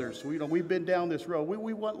you brothers, we've been down this road.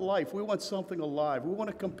 We want life. We want something alive. We want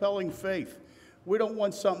a compelling faith. We don't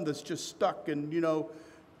want something that's just stuck and, you know,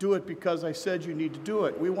 do it because I said you need to do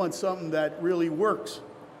it. We want something that really works.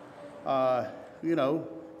 You know,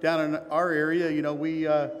 down in our area, you know,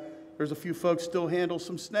 there's a few folks still handle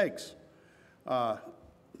some snakes.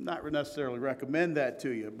 Not necessarily recommend that to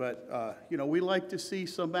you, but, you know, we like to see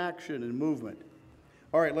some action and movement.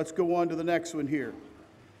 All right, let's go on to the next one here.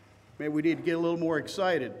 Maybe we need to get a little more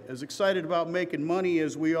excited. As excited about making money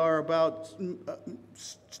as we are about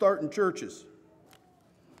starting churches.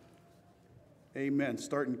 Amen.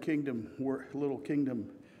 Starting little kingdom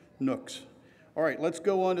nooks. All right, let's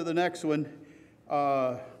go on to the next one.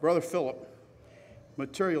 Brother Philip,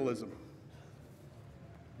 materialism.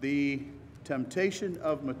 The temptation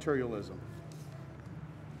of materialism.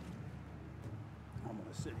 I'm going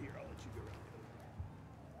to sit here. I'll let you go around.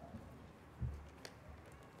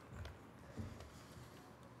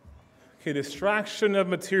 Okay, distraction of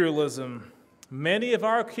materialism. Many of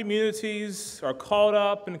our communities are caught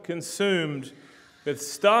up and consumed with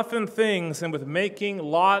stuff and things and with making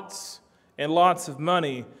lots and lots of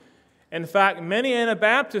money. In fact, many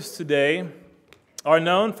Anabaptists today are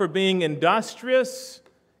known for being industrious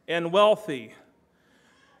and wealthy.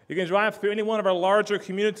 You can drive through any one of our larger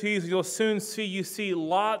communities, you'll soon see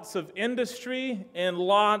lots of industry and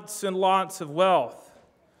lots of wealth.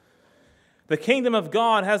 The kingdom of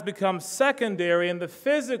God has become secondary, and the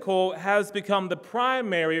physical has become the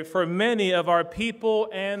primary for many of our people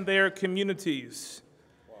and their communities.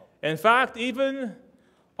 In fact, even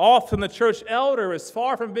often the church elder is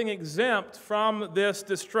far from being exempt from this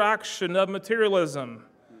distraction of materialism.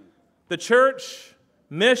 The church,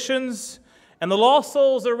 missions, and the lost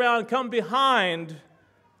souls around come behind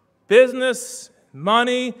business,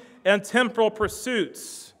 money, and temporal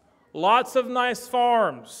pursuits. Lots of nice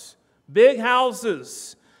farms, big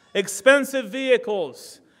houses, expensive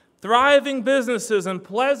vehicles, thriving businesses, and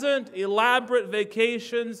pleasant, elaborate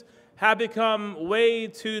vacations have become way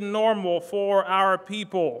too normal for our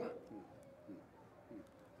people.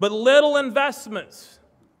 But little investments,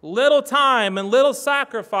 little time, and little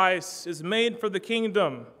sacrifice is made for the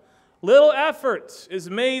kingdom. Little effort is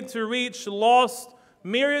made to reach lost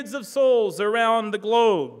myriads of souls around the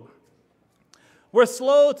globe. We're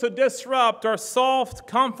slow to disrupt our soft,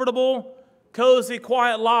 comfortable, cozy,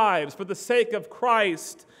 quiet lives for the sake of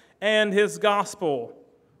Christ and His gospel.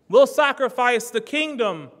 We'll sacrifice the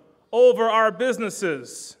kingdom over our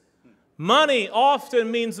businesses. Money often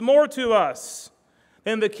means more to us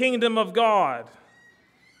than the kingdom of God.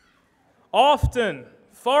 Often,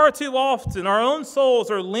 far too often, our own souls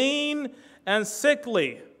are lean and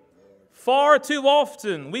sickly. Far too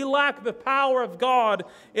often, we lack the power of God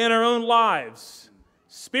in our own lives.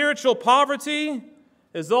 Spiritual poverty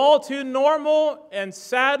is all too normal and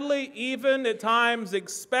sadly even at times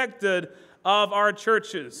expected of our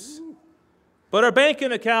churches. But our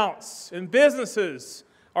banking accounts and businesses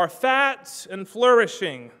are fat and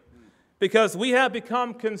flourishing because we have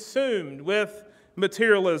become consumed with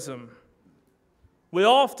materialism. We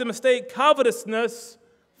often mistake covetousness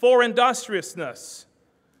for industriousness.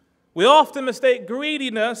 We often mistake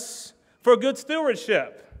greediness for good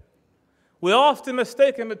stewardship. We often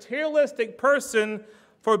mistake a materialistic person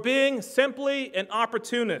for being simply an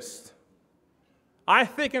opportunist. I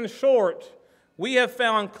think, in short, we have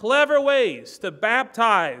found clever ways to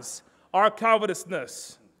baptize our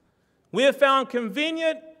covetousness. We have found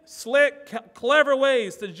convenient, slick, clever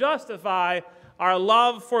ways to justify our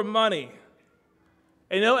love for money.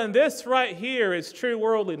 And this right here is true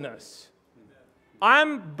worldliness.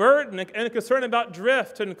 I'm burdened and concerned about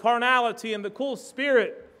drift and carnality and the cool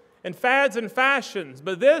spirit and fads and fashions,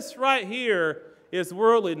 but this right here is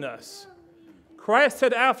worldliness. Christ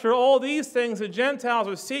said, after all these things the Gentiles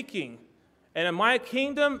are seeking, and in my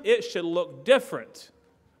kingdom it should look different.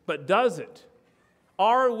 But does it?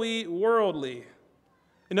 Are we worldly?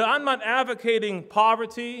 I'm not advocating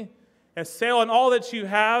poverty and selling all that you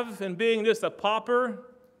have and being just a pauper.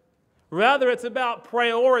 Rather, it's about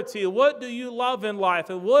priority. What do you love in life,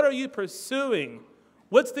 and what are you pursuing?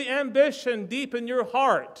 What's the ambition deep in your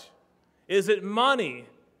heart? Is it money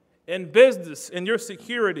and business and your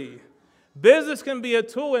security? Business can be a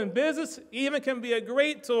tool, and business even can be a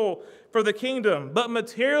great tool for the kingdom. But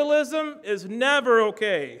materialism is never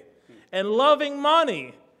okay. And loving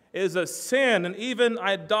money is a sin and even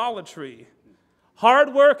idolatry.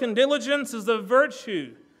 Hard work and diligence is a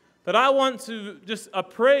virtue that I want to just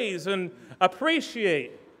appraise and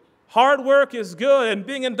appreciate. Hard work is good, and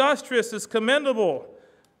being industrious is commendable.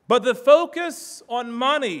 But the focus on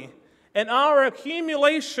money and our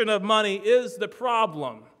accumulation of money is the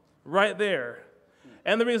problem right there.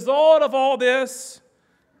 And the result of all this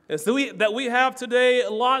is that we have today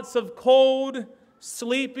lots of cold,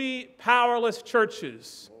 sleepy, powerless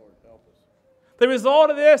churches. The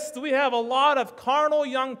result of this is we have a lot of carnal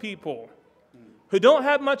young people who don't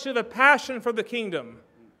have much of a passion for the kingdom,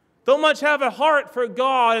 don't much have a heart for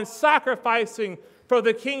God and sacrificing for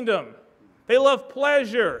the kingdom. They love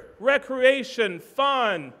pleasure, recreation,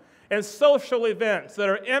 fun, and social events that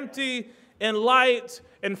are empty and light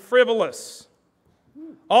and frivolous.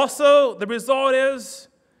 Also, the result is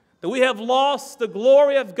that we have lost the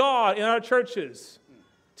glory of God in our churches.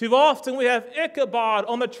 Too often we have Ichabod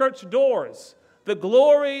on the church doors. The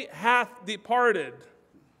glory hath departed.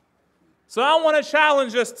 So I want to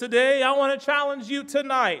challenge us today. I want to challenge you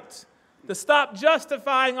tonight to stop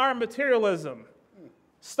justifying our materialism.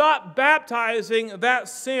 Stop baptizing that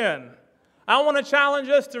sin. I want to challenge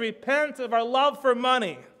us to repent of our love for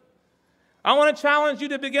money. I want to challenge you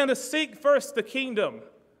to begin to seek first the kingdom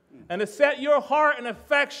and to set your heart and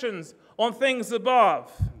affections on things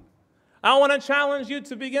above. I want to challenge you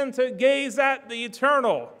to begin to gaze at the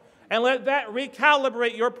eternal and let that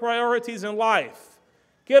recalibrate your priorities in life.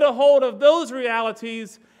 Get a hold of those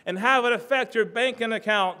realities and have it affect your banking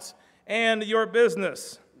accounts and your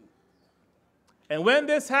business. And when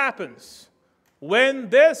this happens, when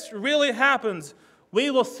this really happens, we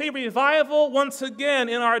will see revival once again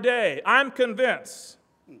in our day. I'm convinced.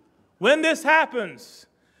 When this happens,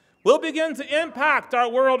 we'll begin to impact our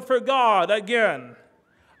world for God again.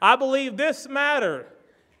 I believe this matter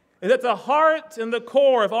is at the heart and the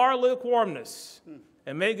core of our lukewarmness.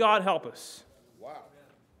 And may God help us. Wow.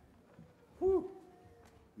 Whew.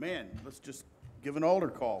 Man, let's just give an altar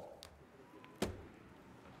call.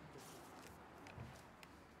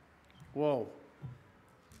 Whoa.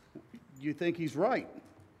 You think he's right?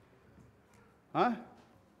 Huh?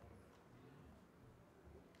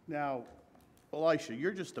 Now, Elisha,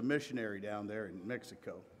 you're just a missionary down there in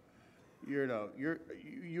Mexico.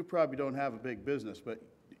 You probably don't have a big business, but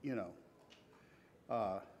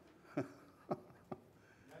I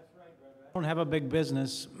don't have a big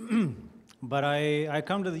business, but I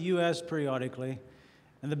come to the U.S. periodically,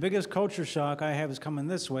 and the biggest culture shock I have is coming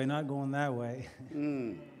this way, not going that way.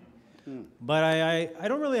 But I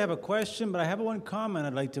don't really have a question, but I have one comment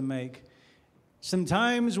I'd like to make.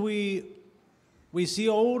 Sometimes we see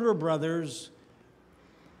older brothers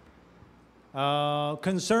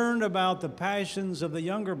concerned about the passions of the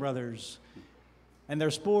younger brothers and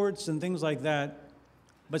their sports and things like that.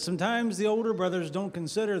 But sometimes the older brothers don't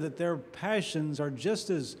consider that their passions are just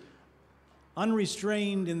as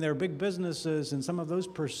unrestrained in their big businesses and some of those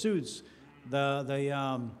pursuits. There's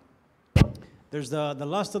the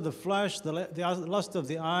lust of the flesh, the lust of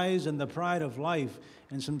the eyes, and the pride of life.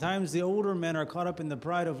 And sometimes the older men are caught up in the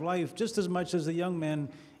pride of life just as much as the young men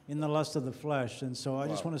in the lust of the flesh. And so I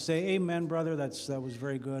just want to say amen, brother. That was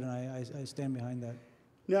very good, and I stand behind that.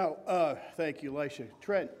 Now, thank you, Elisha.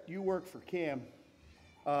 Trent, you work for CAM.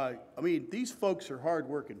 These folks are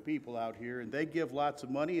hardworking people out here, and they give lots of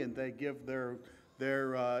money, and they give their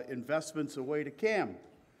investments away to CAM.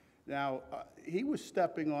 Now, he was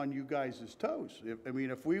stepping on you guys' toes.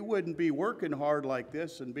 If we wouldn't be working hard like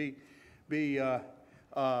this and be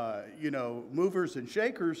movers and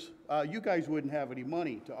shakers, you guys wouldn't have any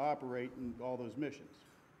money to operate in all those missions.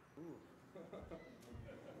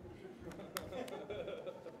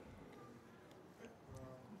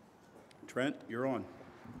 Trent, you're on.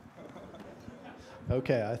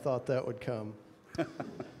 Okay, I thought that would come.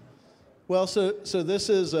 Well, so this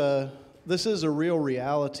is a real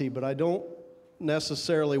reality, but I don't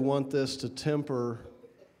necessarily want this to temper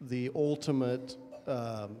the ultimate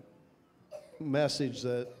message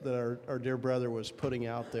that our dear brother was putting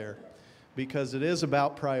out there, because it is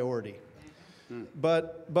about priority.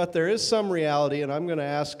 But there is some reality, and I'm going to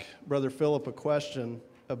ask Brother Philip a question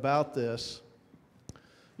about this.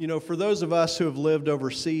 You know, for those of us who have lived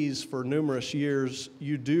overseas for numerous years,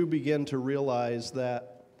 you do begin to realize that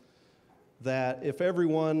if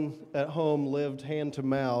everyone at home lived hand to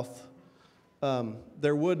mouth,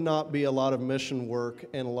 there would not be a lot of mission work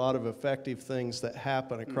and a lot of effective things that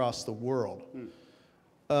happen across the world.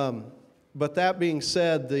 But that being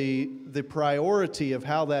said, the priority of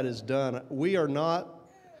how that is done, we are not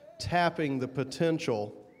tapping the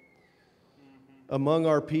potential among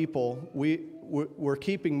our people. We're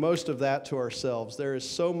keeping most of that to ourselves. There is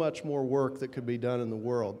so much more work that could be done in the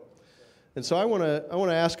world. And so I want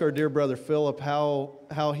to ask our dear brother Philip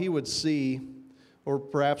how he would see, or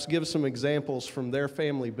perhaps give some examples from their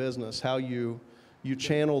family business, how you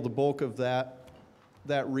channel the bulk of that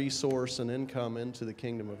resource and income into the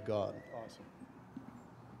kingdom of God. Awesome.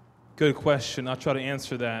 Good question. I'll try to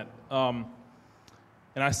answer that. And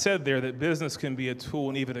I said there that business can be a tool,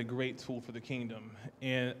 and even a great tool for the kingdom.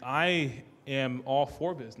 And I am all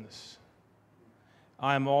for business.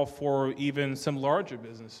 I'm all for even some larger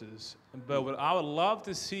businesses. But what I would love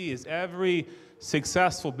to see is every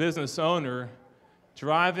successful business owner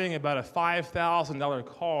driving about a $5,000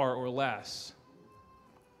 car or less.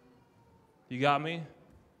 You got me?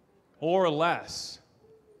 Or less.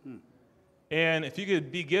 And if you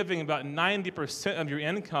could be giving about 90% of your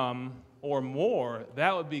income or more,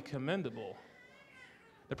 that would be commendable.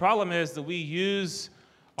 The problem is that we use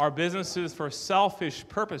our businesses for selfish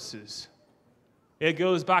purposes. It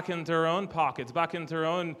goes back into our own pockets, back into our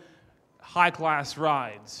own high-class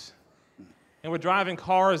rides. And we're driving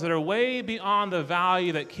cars that are way beyond the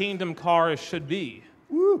value that kingdom cars should be.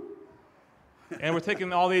 Woo! And we're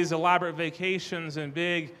taking all these elaborate vacations and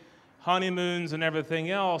big honeymoons and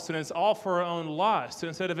everything else, and it's all for our own lust.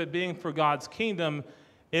 Instead of it being for God's kingdom,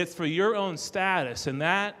 it's for your own status, and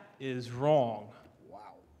that is wrong. Wow.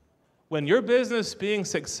 When your business being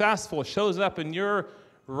successful shows up in your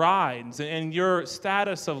rides and your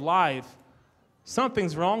status of life,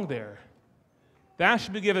 something's wrong there. That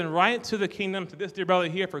should be given right to the kingdom, to this dear brother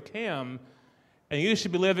here for Cam, and you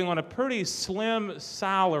should be living on a pretty slim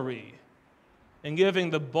salary and giving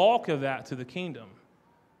the bulk of that to the kingdom.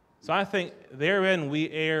 So I think therein we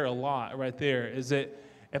err a lot right there, is that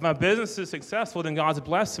if my business is successful, then God's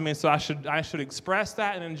blessing me, so I should express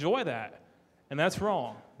that and enjoy that. And that's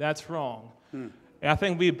wrong. That's wrong. And I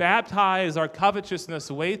think we baptize our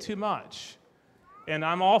covetousness way too much. And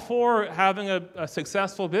I'm all for having a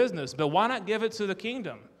successful business, but why not give it to the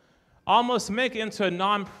kingdom? Almost make it into a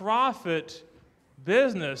nonprofit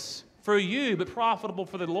business for you, but profitable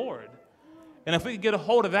for the Lord. And if we could get a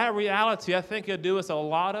hold of that reality, I think it'd do us a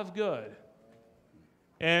lot of good.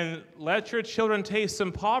 And let your children taste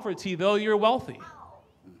some poverty, though you're wealthy.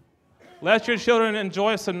 Let your children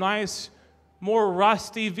enjoy some nice, more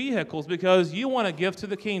rusty vehicles, because you want to give to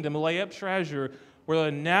the kingdom, lay up treasure where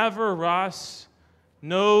it never rusts,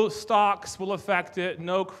 no stocks will affect it,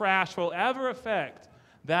 no crash will ever affect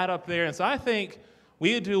that up there. And so I think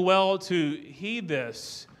we do well to heed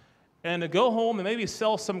this and to go home and maybe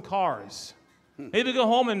sell some cars. Maybe go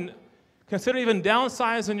home and consider even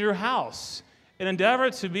downsizing your house and endeavor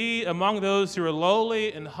to be among those who are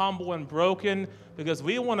lowly and humble and broken, because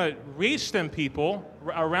we want to reach them people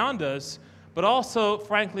around us, but also,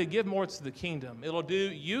 frankly, give more to the kingdom. It'll do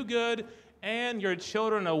you good and your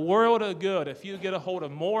children a world of good if you get a hold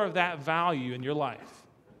of more of that value in your life.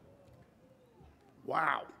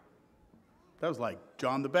 Wow. That was like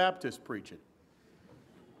John the Baptist preaching.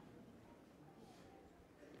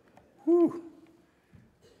 Whew.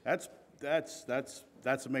 That's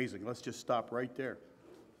amazing. Let's just stop right there.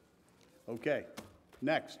 Okay,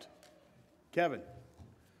 next. Kevin.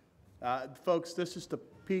 Folks, this is to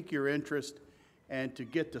pique your interest and to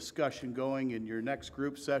get discussion going in your next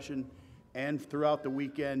group session and throughout the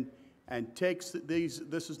weekend. And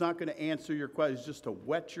this is not going to answer your questions, just to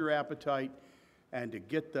whet your appetite and to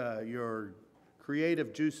get your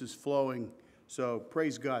creative juices flowing So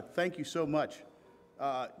praise God. Thank you so much.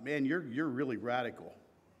 Man, you're really radical.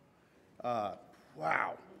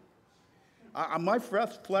 Wow. My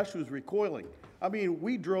flesh was recoiling. I mean,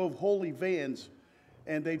 we drove holy vans,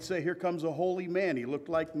 and they'd say, here comes a holy man. He looked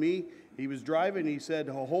like me. He was driving. He said,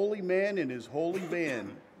 a holy man in his holy van.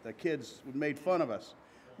 The kids made fun of us.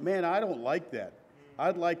 Man, I don't like that.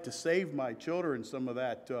 I'd like to save my children some of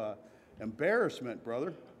that embarrassment,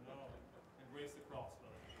 brother. Embrace the cross,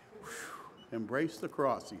 brother. Embrace the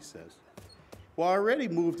cross, he says. Well, I already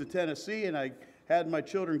moved to Tennessee, and I had my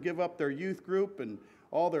children give up their youth group and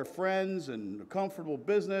all their friends and a comfortable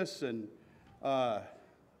business, and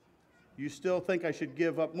you still think I should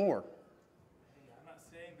give up more? I'm not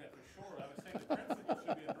saying that for sure. I was saying the principle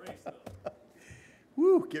should be embraced, though.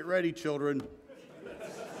 Woo, get ready, children.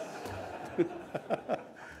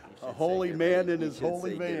 A holy man in his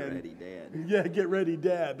holy van. Get ready, Dad. Yeah, get ready,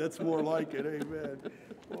 Dad. That's more like it. Amen.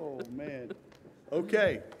 Oh, man.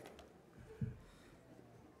 Okay.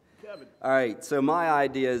 Kevin. All right, so my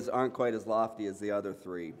ideas aren't quite as lofty as the other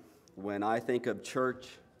three. When I think of church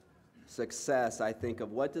success, I think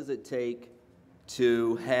of what does it take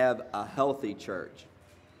to have a healthy church.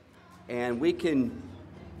 And we can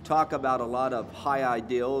talk about a lot of high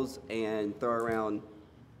ideals and throw around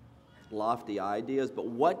lofty ideas, but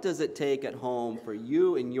what does it take at home for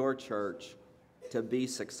you and your church to be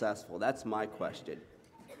successful? That's my question.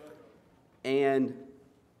 And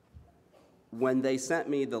when they sent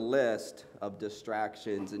me the list of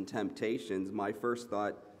distractions and temptations, my first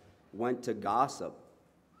thought went to gossip.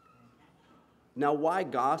 Now, why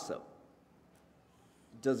gossip?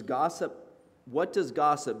 What does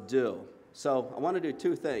gossip do? So I want to do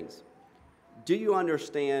two things. Do you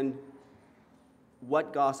understand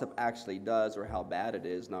what gossip actually does or how bad it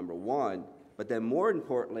is, number one? But then more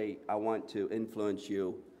importantly, I want to influence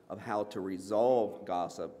you of how to resolve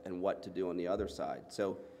gossip and what to do on the other side.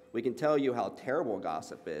 So we can tell you how terrible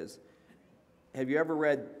gossip is. Have you ever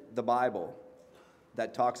read the Bible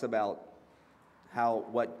that talks about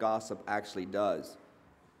what gossip actually does?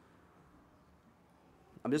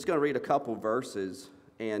 I'm just going to read a couple verses.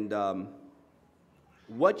 And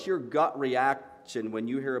what's your gut reaction when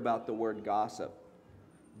you hear about the word gossip?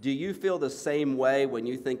 Do you feel the same way when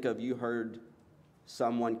you think of you heard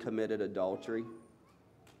someone committed adultery?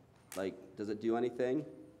 Like, does it do anything?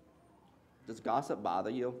 Does gossip bother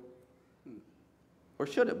you? Or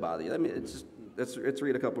should it bother you? I mean, let's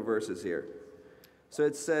read a couple verses here. So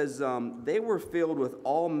it says, they were filled with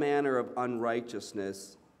all manner of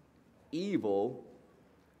unrighteousness, evil,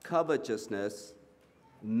 covetousness,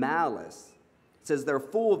 malice. It says they're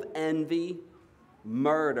full of envy,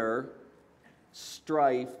 murder,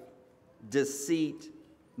 strife, deceit,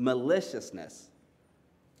 maliciousness.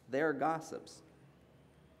 They are gossips.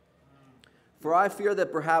 For I fear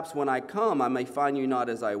that perhaps when I come, I may find you not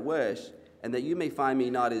as I wish, and that you may find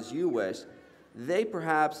me not as you wish.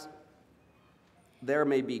 There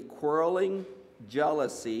may be quarreling,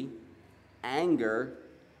 jealousy, anger,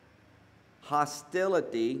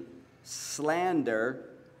 hostility,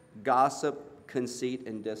 slander, gossip, conceit,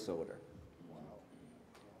 and disorder.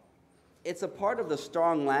 It's a part of the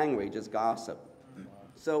strong language is gossip.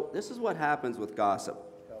 So this is what happens with gossip.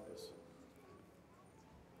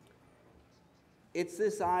 It's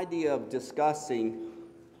this idea of discussing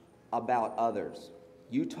about others.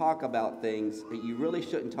 You talk about things that you really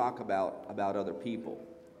shouldn't talk about other people.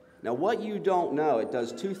 Now, what you don't know, it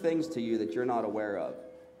does two things to you that you're not aware of.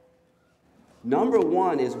 Number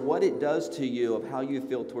one is what it does to you of how you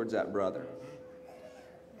feel towards that brother.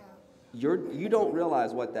 You don't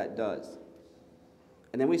realize what that does.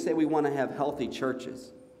 And then we say we want to have healthy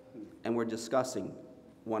churches, and we're discussing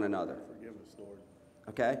one another. Forgive us, Lord.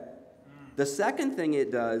 Okay? The second thing it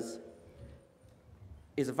does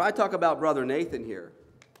is if I talk about Brother Nathan here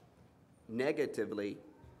negatively,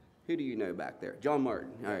 who do you know back there? John Martin.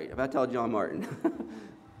 All right, if I tell John Martin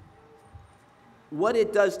what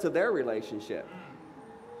it does to their relationship.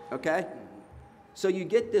 Okay? So you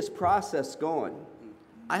get this process going.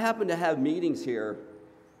 I happen to have meetings here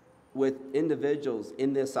with individuals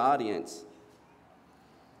in this audience,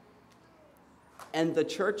 and the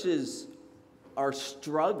churches are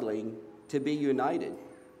struggling to be united.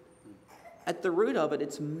 At the root of it,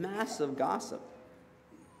 it's massive gossip.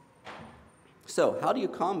 So, how do you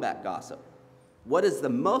combat gossip? What is the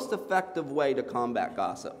most effective way to combat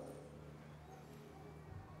gossip?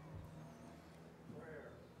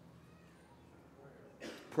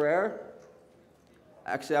 Prayer?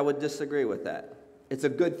 Actually, I would disagree with that. It's a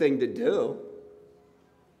good thing to do.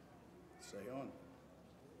 Say on.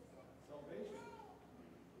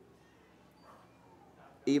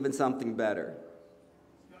 Even something better.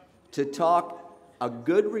 To talk a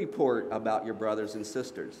good report about your brothers and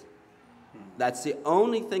sisters. That's the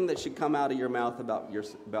only thing that should come out of your mouth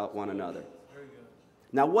about one another. Very good.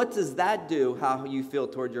 Now, what does that do, how you feel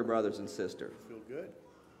toward your brothers and sisters? Feel good.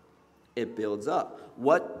 It builds up.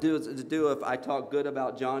 What does it do if I talk good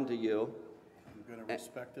about John to you? I'm going to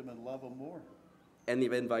respect him and love him more. And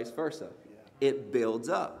even vice versa. Yeah. It builds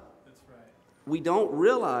up. That's right. We don't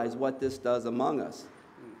realize what this does among us.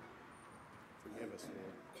 Forgive us,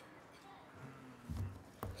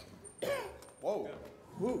 Lord. Whoa.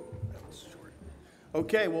 Woo. That was short.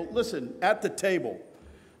 Okay, well, listen, at the table,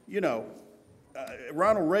 you know,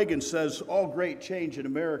 Ronald Reagan says all great change in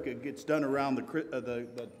America gets done around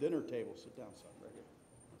the dinner table. Sit down, son, right here.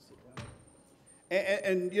 Sit down.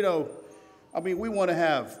 And, you know, I mean, we want to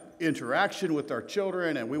have interaction with our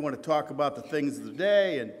children, and we want to talk about the things of the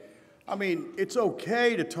day. And, I mean, it's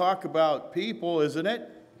okay to talk about people, isn't it?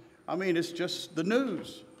 I mean, it's just the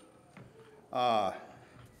news.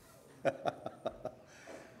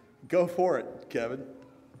 Go for it, Kevin.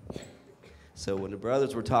 So when the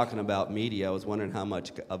brothers were talking about media, I was wondering how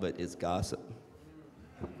much of it is gossip.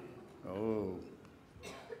 Oh.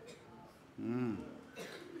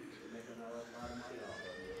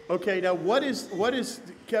 Okay, now what is,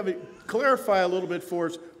 Kevin, clarify a little bit for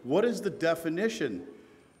us, what is the definition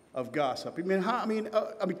of gossip? I mean,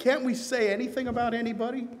 can't we say anything about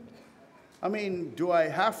anybody? I mean, do I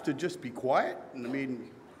have to just be quiet? I mean,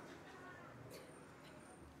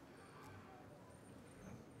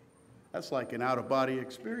 that's like an out-of-body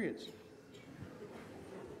experience.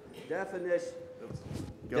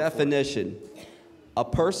 Definition. A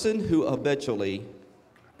person who habitually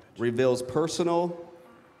reveals personal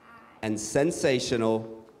and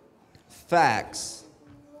sensational facts,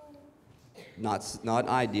 not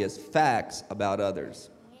ideas, facts about others.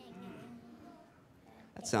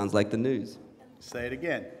 That sounds like the news. Say it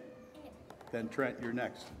again. Then Trent, you're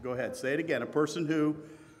next. Go ahead, say it again. A person who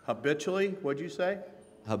habitually, what'd you say?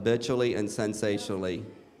 Habitually and sensationally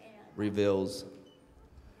reveals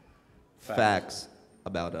facts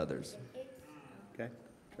about others. Okay,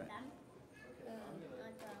 Trent.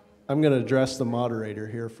 I'm going to address the moderator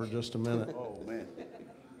here for just a minute. Oh, man.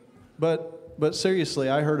 But seriously,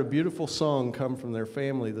 I heard a beautiful song come from their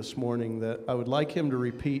family this morning that I would like him to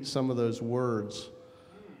repeat some of those words.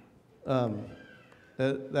 That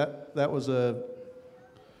was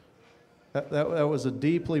a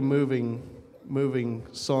deeply moving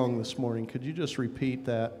song this morning. Could you just repeat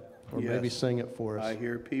that, or maybe Yes. sing it for us? I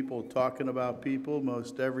hear people talking about people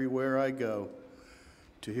most everywhere I go.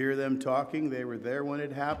 To hear them talking, they were there when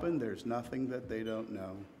it happened. There's nothing that they don't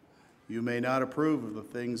know. You may not approve of the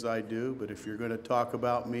things I do, but if you're going to talk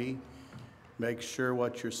about me, make sure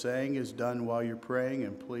what you're saying is done while you're praying,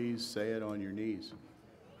 and please say it on your knees.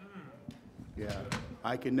 Yeah,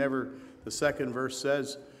 I can never, the second verse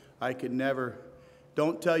says, I can never,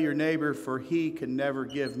 don't tell your neighbor, for he can never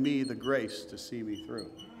give me the grace to see me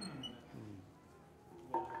through.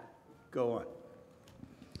 Go on.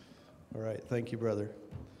 All right, thank you, brother.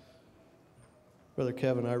 Brother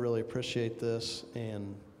Kevin, I really appreciate this,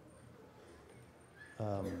 and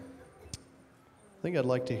I think I'd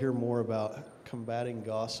like to hear more about combating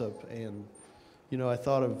gossip. And, you know, I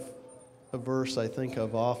thought of a verse I think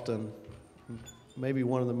of often, maybe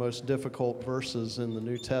one of the most difficult verses in the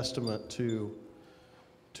New Testament to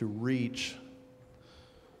reach.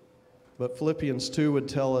 But Philippians 2 would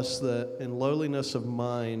tell us that in lowliness of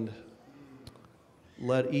mind,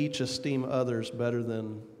 let each esteem others better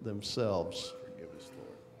than themselves. Forgive us,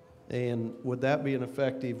 Lord. And would that be an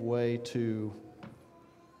effective way to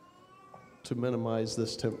minimize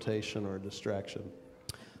this temptation or distraction?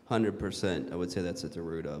 100%. I would say that's at the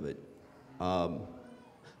root of it.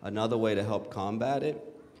 Another way to help combat it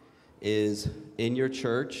is in your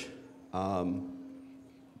church,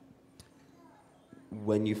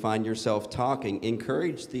 when you find yourself talking,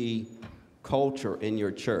 encourage the culture in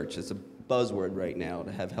your church. It's a buzzword right now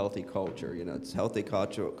to have healthy culture. You know, it's healthy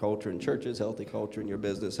culture in churches, healthy culture in your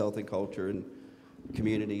business, healthy culture in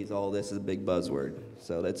communities. All this is a big buzzword.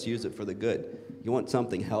 So let's use it for the good. You want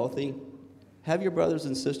something healthy? Have your brothers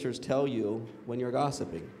and sisters tell you when you're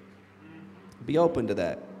gossiping. Be open to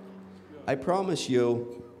that. I promise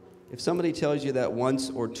you, if somebody tells you that once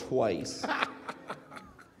or twice,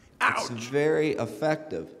 it's very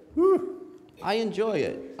effective. I enjoy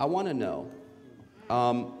it. I want to know.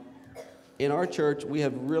 In our church, we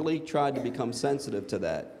have really tried to become sensitive to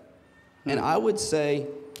that. And I would say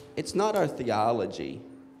it's not our theology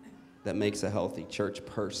that makes a healthy church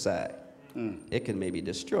per se. It can maybe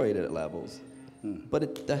destroy it at levels.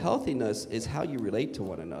 But the healthiness is how you relate to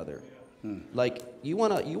one another. Like, you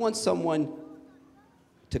want someone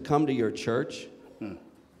to come to your church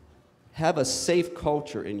have a safe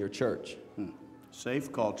culture in your church.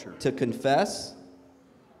 Safe culture. To confess,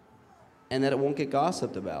 and that it won't get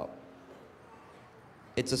gossiped about.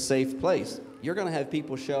 It's a safe place. You're going to have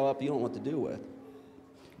people show up you don't know what to do with.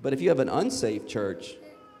 But if you have an unsafe church,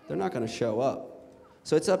 they're not going to show up.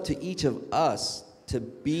 So it's up to each of us to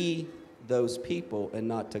be those people and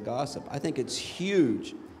not to gossip. I think it's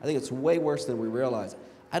huge. I think it's way worse than we realize.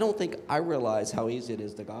 I don't think I realize how easy it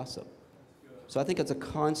is to gossip. So I think it's a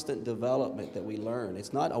constant development that we learn.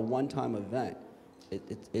 It's not a one-time event.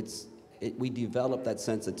 We develop that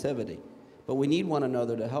sensitivity. But we need one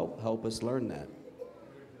another to help us learn that.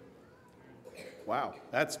 Wow,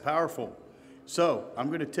 that's powerful. So I'm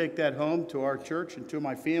going to take that home to our church and to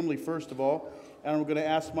my family, first of all, and I'm going to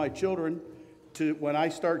ask my children to, when I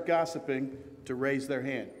start gossiping, to raise their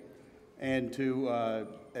hand and to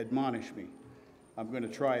admonish me. I'm going to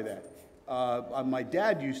try that. My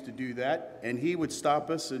dad used to do that, and he would stop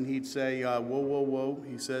us, and he'd say, whoa, whoa, whoa.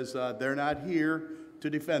 He says, they're not here to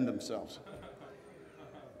defend themselves.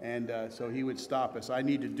 And so he would stop us. I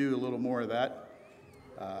need to do a little more of that.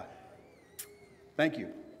 Thank you.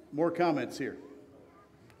 More comments here.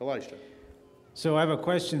 Elisha. So I have a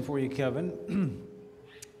question for you, Kevin.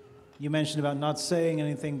 You mentioned about not saying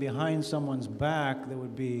anything behind someone's back that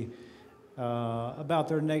would be about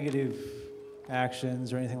their negative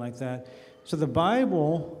actions or anything like that. So the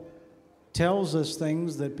Bible tells us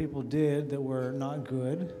things that people did that were not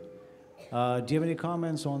good. Do you have any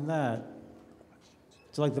comments on that?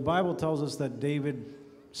 So like the Bible tells us that David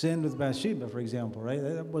sinned with Bathsheba, for example, right?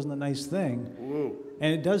 That wasn't a nice thing. Whoa.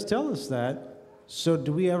 And it does tell us that. So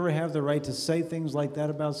do we ever have the right to say things like that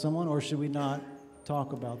about someone, or should we not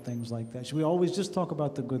talk about things like that? Should we always just talk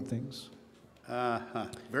about the good things?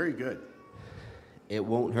 Very good. It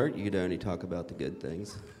won't hurt you to only talk about the good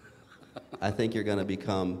things. I think you're going to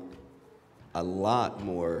become a lot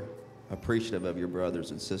more appreciative of your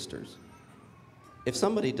brothers and sisters. If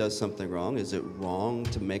somebody does something wrong, is it wrong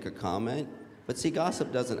to make a comment? But see,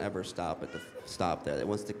 gossip doesn't ever stop there. It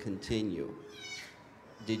wants to continue.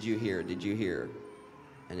 Did you hear? Did you hear?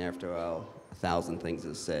 And after a while, 1,000 things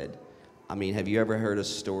is said. I mean, have you ever heard a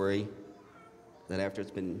story that after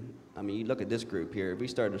it's been, I mean, you look at this group here, if we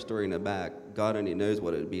started a story in the back, God only knows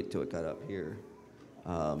what it would be until it got up here.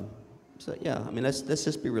 So yeah, I mean, let's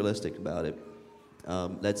just be realistic about it.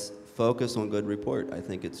 Let's focus on good report. I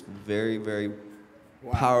think it's very, very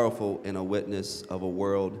powerful in a witness of a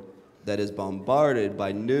world that is bombarded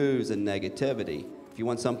by news and negativity. If you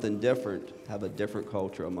want something different, have a different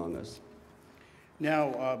culture among us.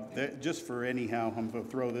 Now, just for anyhow, I'm going to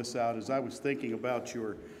throw this out. As I was thinking about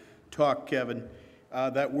your talk, Kevin,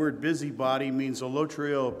 that word busybody means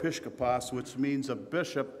alotrio episkopos, which means a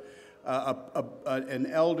bishop, an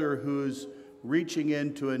elder who's reaching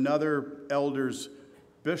into another elder's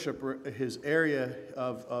bishop, his area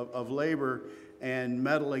of labor, and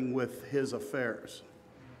meddling with his affairs.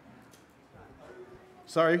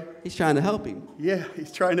 Sorry? He's trying to help him. Yeah,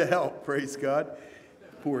 he's trying to help, praise God.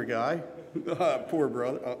 Poor guy. Poor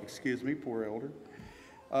brother. Excuse me, poor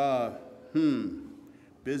elder.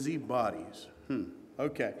 Busy bodies.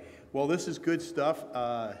 Okay. Well, this is good stuff.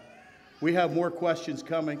 We have more questions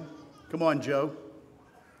coming. Come on, Joe.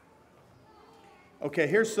 Okay,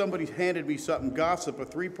 here's somebody handed me something. Gossip, a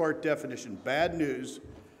 3-part definition. Bad news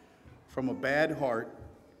from a bad heart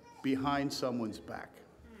behind someone's back.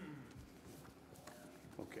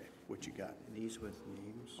 Okay, what you got? These with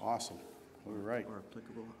names. Awesome. All right. Are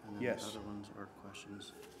applicable, and then Yes. the other ones are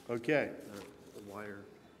questions. Okay. They're a wider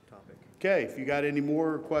topic. Okay, if you got any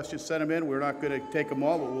more questions, send them in. We're not going to take them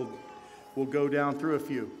all, but we'll go down through a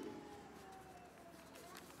few.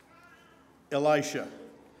 Elisha,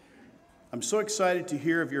 I'm so excited to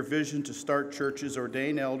hear of your vision to start churches,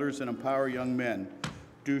 ordain elders, and empower young men.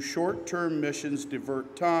 Do short-term missions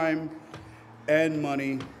divert time and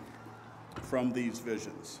money from these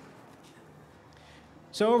visions?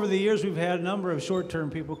 So over the years, we've had a number of short-term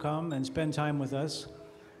people come and spend time with us.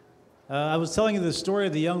 I was telling you the story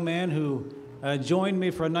of the young man who joined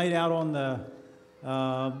me for a night out on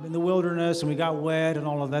in the wilderness, and we got wet and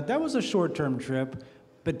all of that. That was a short-term trip.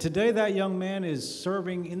 But today, that young man is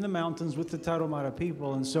serving in the mountains with the Tarahumara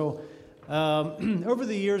people. And so over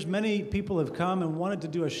the years, many people have come and wanted to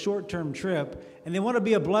do a short-term trip, and they want to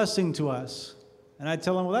be a blessing to us. And I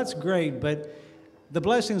tell them, well, that's great, but the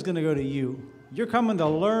blessing is going to go to you. You're coming to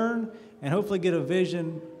learn and hopefully get a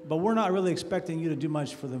vision, but we're not really expecting you to do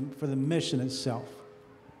much for the mission itself.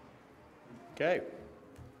 Okay.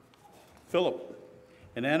 Philip,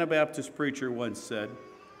 an Anabaptist preacher once said,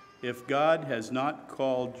 if God has not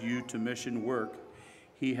called you to mission work,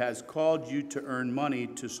 He has called you to earn money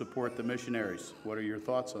to support the missionaries. What are your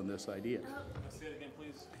thoughts on this idea? Say it again,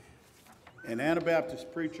 please. An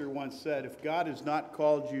Anabaptist preacher once said, if God has not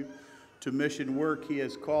called you to mission work, he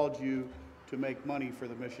has called you to make money for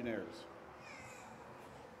the missionaries.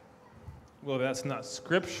 Well, that's not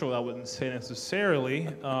scriptural, I wouldn't say necessarily.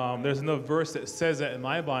 There's no verse that says that in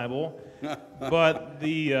my Bible. But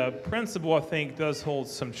the principle, I think, does hold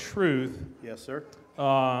some truth. Yes, sir.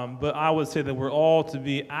 But I would say that we're all to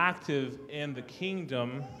be active in the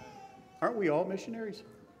kingdom. Aren't we all missionaries?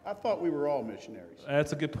 I thought we were all missionaries.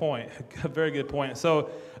 That's a good point, a very good point. So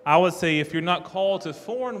I would say if you're not called to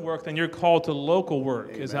foreign work, then you're called to local work,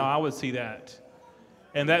 Amen. is how I would see that.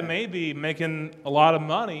 And that may be making a lot of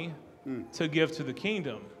money to give to the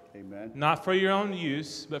kingdom. Amen. Not for your own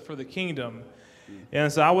use, but for the kingdom.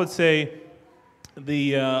 And so I would say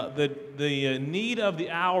the need of the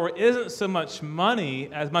hour isn't so much money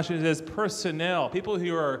as much as it is personnel, people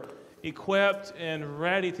who are equipped and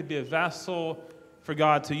ready to be a vessel for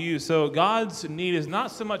God to use. So God's need is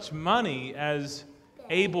not so much money as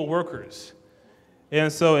able workers.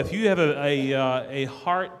 And so if you have a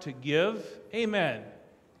heart to give, amen.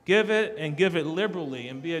 Give it and give it liberally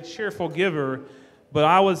and be a cheerful giver. But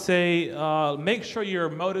I would say make sure your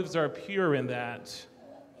motives are pure in that.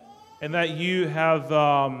 And that you have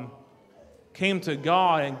came to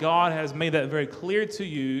God and God has made that very clear to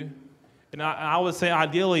you. And I would say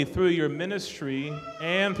ideally through your ministry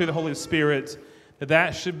and through the Holy Spirit,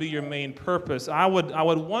 that should be your main purpose. I would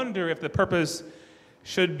wonder if the purpose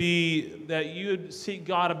should be that you would seek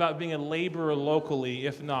God about being a laborer locally,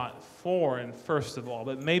 if not foreign, first of all.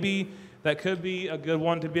 But maybe that could be a good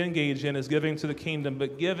one to be engaged in, is giving to the kingdom,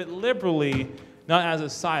 but give it liberally, not as a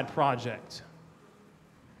side project.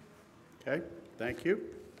 Okay, thank you.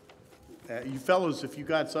 You fellows, if you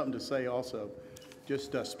got something to say also,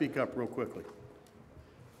 just speak up real quickly.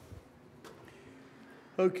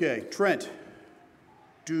 Okay, Trent,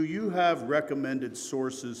 do you have recommended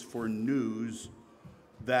sources for news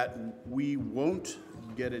that we won't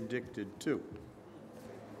get addicted to?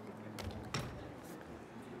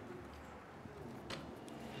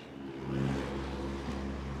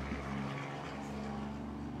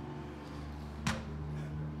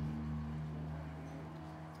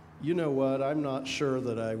 You know what? I'm not sure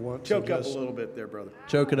that I want Choke to up a just little bit there, brother.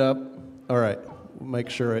 choke it up. All right. We'll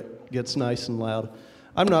make sure it gets nice and loud.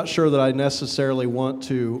 I'm not sure that I necessarily want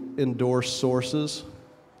to endorse sources.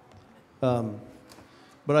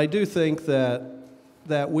 But I do think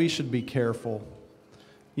that we should be careful,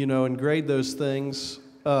 and grade those things.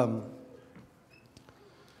 And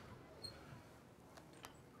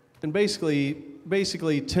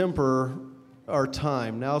basically temper our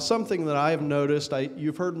time. Now, something that I have noticed,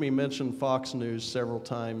 you've heard me mention Fox News several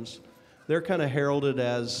times. They're kind of heralded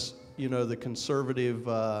as, the conservative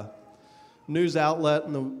news outlet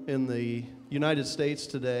in the United States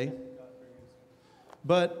today.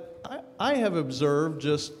 But I have observed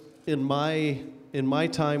just in my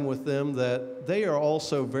time with them that they are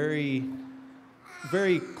also very,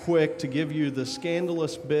 very quick to give you the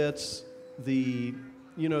scandalous bits, the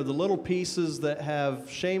little pieces that have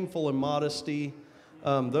shameful immodesty.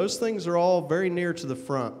 Those things are all very near to the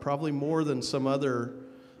front, probably more than some other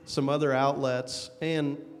outlets,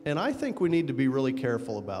 and I think we need to be really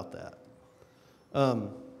careful about that.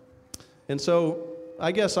 And so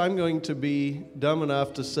I guess I'm going to be dumb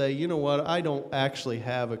enough to say, you know what, I don't actually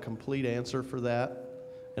have a complete answer for that,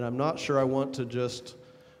 and I'm not sure I want to just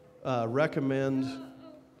recommend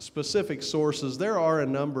specific sources. There are a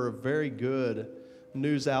number of very good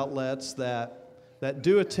news outlets that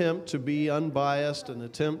do attempt to be unbiased and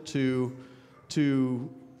attempt to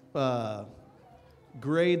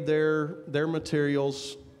grade their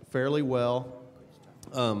materials fairly well.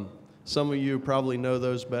 Some of you probably know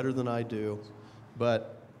those better than I do,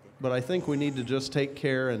 but I think we need to just take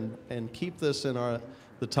care and keep this in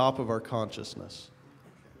the top of our consciousness.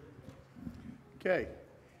 Okay.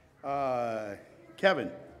 Kevin,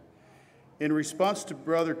 in response to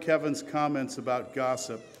Brother Kevin's comments about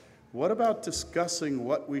gossip, what about discussing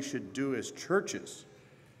what we should do as churches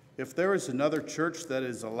if there is another church that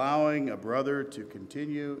is allowing a brother to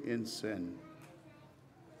continue in sin?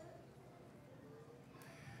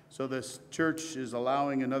 So this church is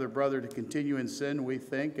allowing another brother to continue in sin, we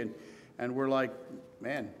think, and we're like,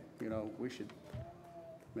 man, we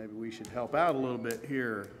should help out a little bit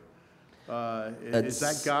here. Is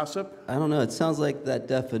that gossip? I don't know. It sounds like that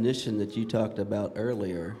definition that you talked about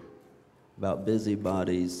earlier about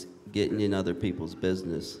busybodies getting in other people's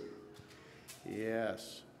business.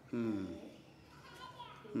 Yes.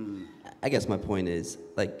 I guess my point is,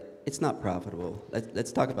 it's not profitable.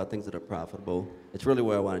 Let's talk about things that are profitable. It's really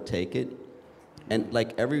where I want to take it. And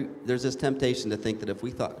like there's this temptation to think that if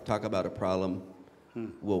we talk about a problem,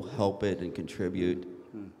 we'll help it and contribute.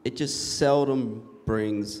 It just seldom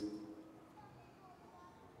brings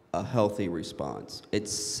a healthy response. It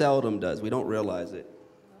seldom does. We don't realize it.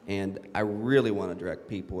 And I really want to direct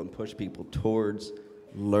people and push people towards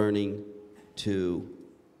learning to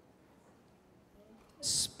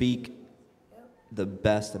speak the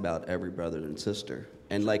best about every brother and sister.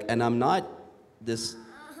 And I'm not this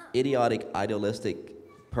idiotic,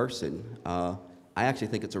 idealistic person. I actually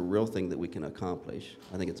think it's a real thing that we can accomplish.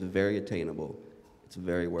 I think it's very attainable. It's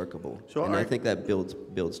very workable. And I think that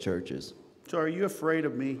builds churches. So are you afraid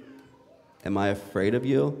of me? Am I afraid of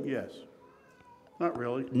you? Yes. Not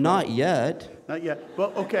really. Not yet. Not yet.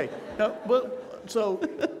 Well, okay. Now,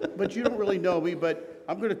 but you don't really know me, but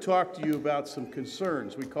I'm going to talk to you about some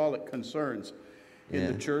concerns. We call it concerns in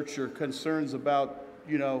the church, or concerns about,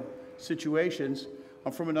 situations.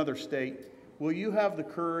 I'm from another state. Will you have the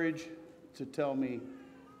courage to tell me,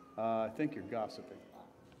 I think you're gossiping?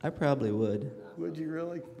 I probably would. Would you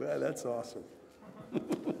really? That's awesome.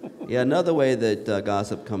 Yeah, another way that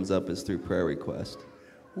gossip comes up is through prayer request.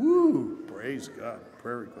 Woo! Praise God.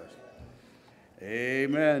 Prayer request.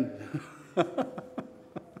 Amen.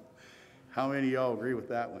 How many of y'all agree with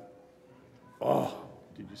that one? Oh,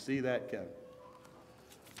 did you see that, Kevin?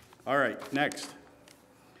 All right, next.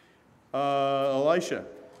 Elisha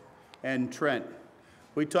and Trent.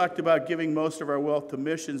 We talked about giving most of our wealth to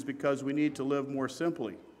missions because we need to live more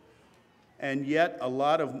simply. And yet a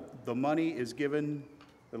lot of the money is given,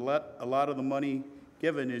 a lot of the money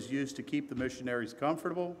given is used to keep the missionaries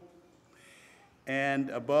comfortable and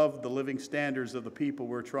above the living standards of the people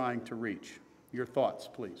we're trying to reach. Your thoughts,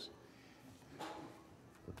 please.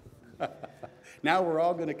 Now we're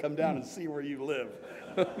all going to come down and see where you live.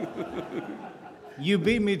 You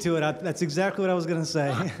beat me to it. That's exactly what I was going to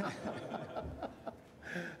say.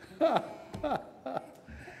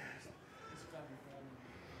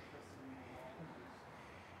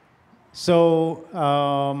 So,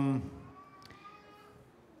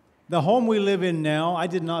 the home we live in now, I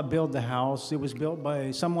did not build the house. It was built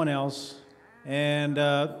by someone else. And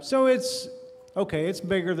so it's, okay, it's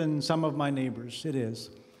bigger than some of my neighbors. It is.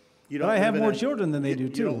 But I have more children than they do,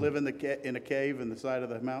 too. You don't live in a cave in the side of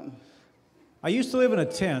the mountain? I used to live in a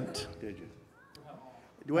tent. Did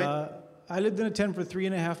you? I lived in a tent for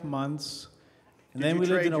 3.5 months. And Did then you we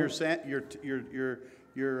lived trade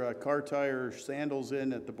your car tire sandals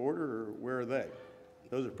in at the border, or where are they?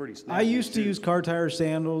 Those are pretty snazzy. I used to use car tire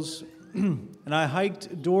sandals, and I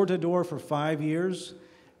hiked door to door for 5 years,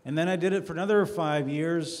 and then I did it for another 5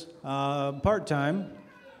 years, part-time.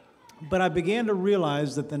 But I began to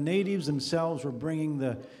realize that the natives themselves were bringing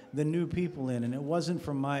the new people in, and it wasn't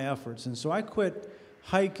from my efforts. And so I quit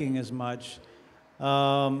hiking as much.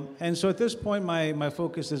 And so at this point, my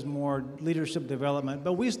focus is more leadership development.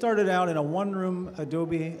 But we started out in a one-room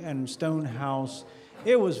adobe and stone house.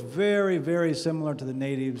 It was very, very similar to the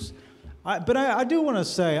natives. But I do want to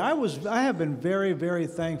say, I have been very, very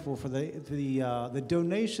thankful for the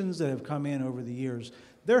donations that have come in over the years.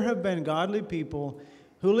 There have been godly people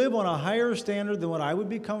who live on a higher standard than what I would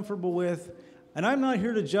be comfortable with, and I'm not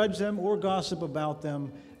here to judge them or gossip about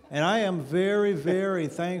them. And I am very, very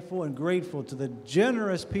thankful and grateful to the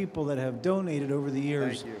generous people that have donated over the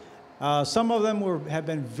years. Thank you. Some of them have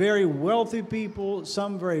been very wealthy people,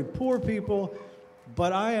 some very poor people,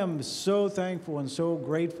 but I am so thankful and so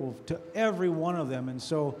grateful to every one of them. And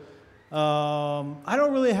so I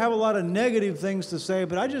don't really have a lot of negative things to say,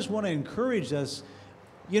 but I just want to encourage us.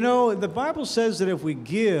 The Bible says that if we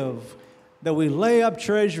give, that we lay up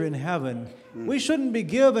treasure in heaven. We shouldn't be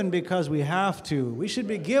given because we have to. We should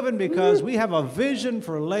be given because we have a vision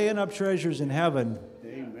for laying up treasures in heaven.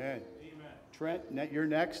 Amen. Trent, you're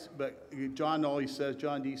next, but John D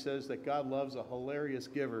says that God loves a hilarious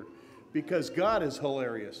giver because God is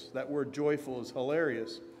hilarious. That word joyful is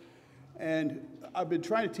hilarious. And I've been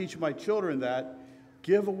trying to teach my children that.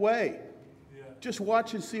 Give away. Just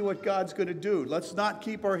watch and see what God's going to do. Let's not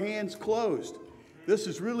keep our hands closed. This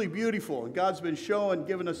is really beautiful, and God's been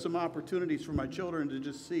giving us some opportunities for my children to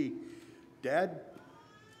just see. Dad?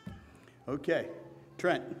 Okay.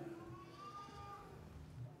 Trent.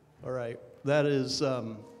 All right. That is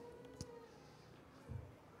an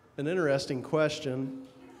interesting question.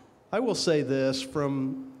 I will say this,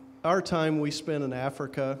 from our time we spent in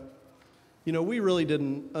Africa, we really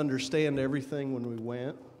didn't understand everything when we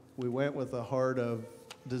went. We went with a heart of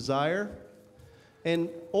desire. And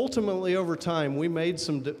ultimately, over time, we made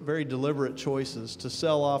some very deliberate choices to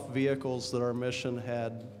sell off vehicles that our mission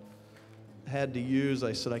had to use.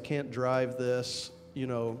 I said, I can't drive this. You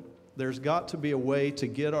know, there's got to be a way to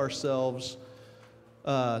get ourselves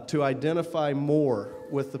to identify more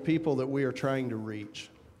with the people that we are trying to reach.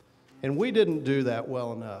 And we didn't do that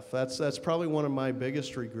well enough. That's probably one of my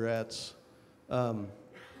biggest regrets.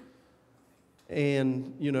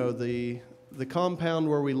 And, you know, the compound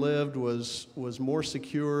where we lived was more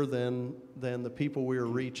secure than the people we were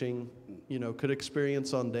reaching, you know, could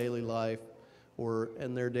experience on daily life or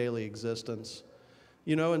in their daily existence.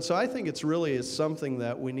 You know, and so I think it's really something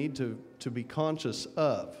that we need to be conscious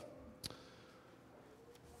of.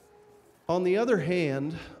 On the other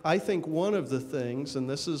hand, I think one of the things, and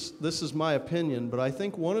this is my opinion, but I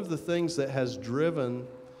think one of the things that has driven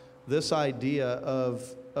this idea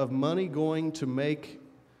of money going to make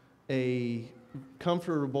a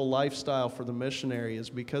comfortable lifestyle for the missionary is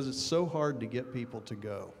because it's so hard to get people to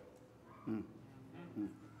go.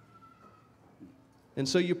 And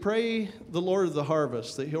so you pray the Lord of the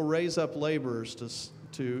harvest that he'll raise up laborers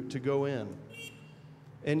to go in.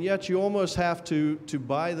 And yet you almost have to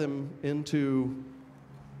buy them into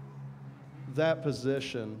that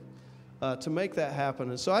position to make that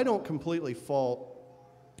happen. And so I don't completely fault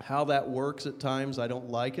how that works at times. I don't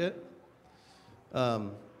like it.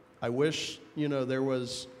 I wish, you know, there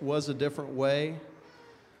was a different way.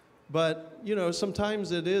 But, you know,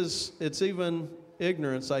 sometimes it's even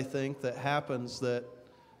ignorance, I think, that happens that,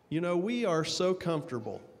 you know, we are so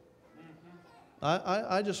comfortable.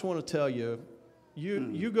 I just want to tell you,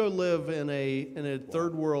 you go live in a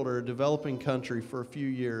third world or a developing country for a few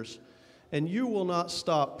years, and you will not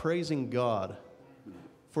stop praising God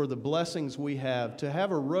for the blessings we have, to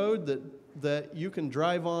have a road that you can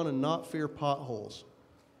drive on and not fear potholes,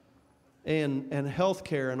 and health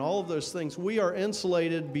care and all of those things. We are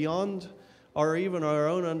insulated beyond even our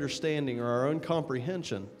own understanding or our own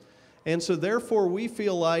comprehension. And so therefore we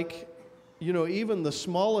feel like, you know, even the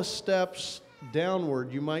smallest steps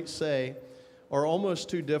downward, you might say, are almost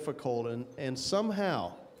too difficult. And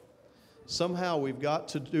somehow we've got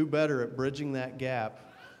to do better at bridging that gap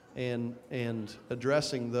and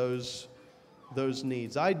addressing those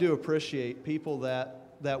needs. I do appreciate people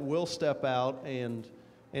that will step out and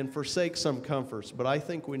forsake some comforts, but I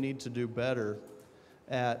think we need to do better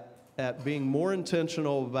at being more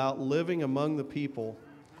intentional about living among the people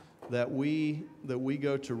that we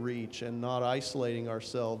go to reach and not isolating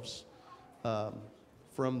ourselves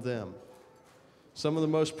from them. Some of the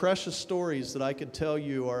most precious stories that I could tell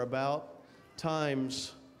you are about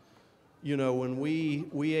times, you know, when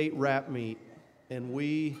we ate rat meat and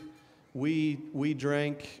we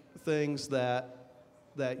drank things that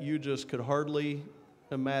you just could hardly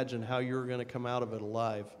imagine how you were going to come out of it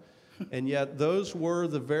alive. And yet those were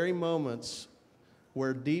the very moments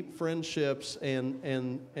where deep friendships and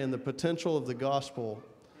the potential of the gospel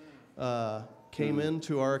came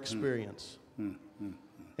into our experience.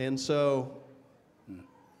 And so,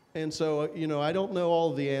 you know, I don't know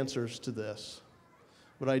all the answers to this,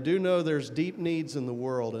 but I do know there's deep needs in the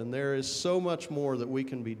world, and there is so much more that we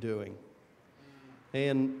can be doing.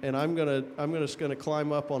 And I'm just gonna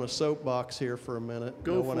climb up on a soapbox here for a minute.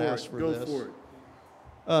 Go for it. Go for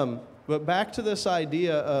it. But back to this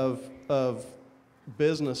idea of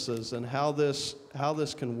businesses and how this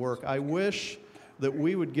can work. I wish that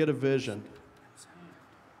we would get a vision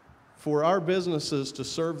for our businesses to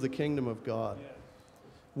serve the kingdom of God.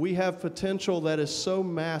 We have potential that is so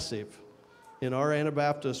massive in our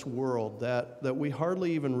Anabaptist world that we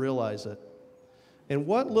hardly even realize it. And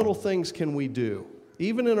what little things can we do,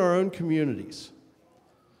 even in our own communities?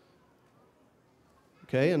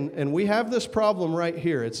 Okay, and we have this problem right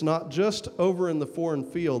here. It's not just over in the foreign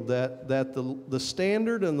field that the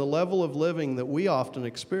standard and the level of living that we often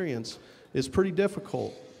experience is pretty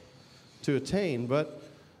difficult to attain. But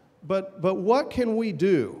what can we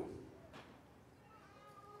do?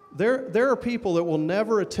 There are people that will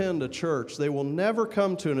never attend a church. They will never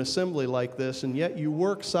come to an assembly like this, and yet you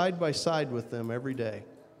work side by side with them every day.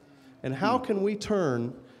 And how can we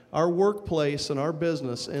turn our workplace and our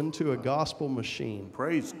business into a gospel machine?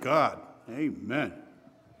 Praise God. Amen.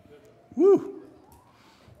 Woo.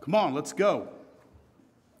 Come on, let's go.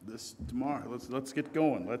 This tomorrow. Let's get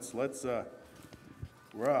going. Let's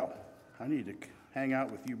wow. I need to hang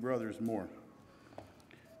out with you brothers more.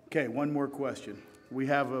 Okay, one more question. We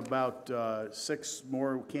have about 6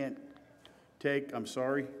 more we can't take. I'm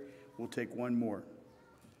sorry. We'll take one more.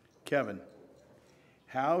 Kevin,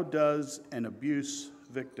 how does an abuse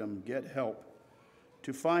victim get help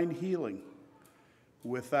to find healing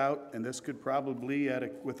without, and this could probably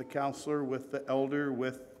with a counselor, with the elder,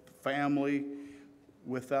 with family,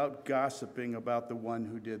 without gossiping about the one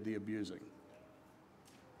who did the abusing?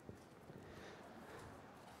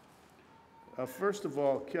 First of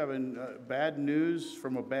all, Kevin, bad news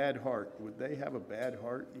from a bad heart. Would they have a bad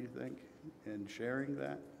heart, you think, in sharing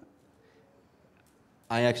that?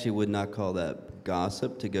 I actually would not call that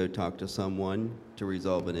gossip to go talk to someone to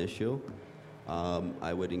resolve an issue.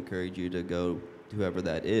 I would encourage you to go, whoever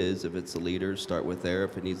that is, if it's the leader, start with there.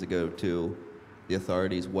 If it needs to go to the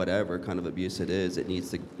authorities, whatever kind of abuse it is, it needs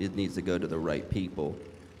to go to the right people.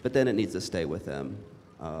 But then it needs to stay with them.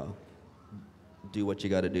 Do what you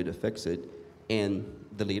got to do to fix it. And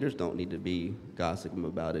the leaders don't need to be gossiping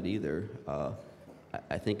about it either.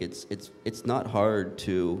 I think it's not hard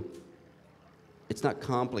to, it's not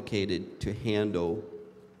complicated to handle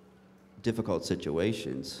difficult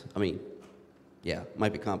situations. I mean, yeah, it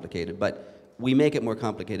might be complicated, but we make it more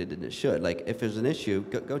complicated than it should. Like, if there's an issue,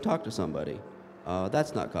 go talk to somebody.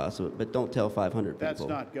 That's not gossip, but don't tell 500 people. That's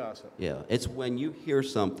not gossip. Yeah, it's when you hear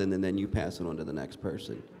something and then you pass it on to the next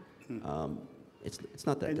person. It's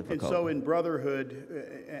not that difficult. And so in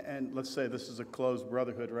brotherhood, and let's say this is a closed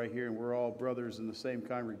brotherhood right here, and we're all brothers in the same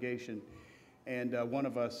congregation, and one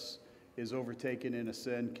of us is overtaken in a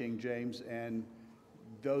sin, King James, and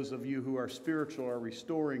those of you who are spiritual are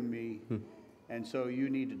restoring me, and so you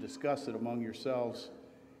need to discuss it among yourselves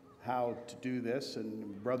how to do this,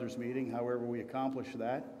 and brothers meeting, however we accomplish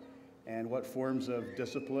that, and what forms of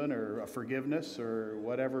discipline or forgiveness or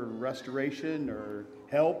whatever, restoration or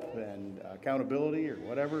help and accountability or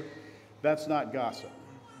whatever, that's not gossip.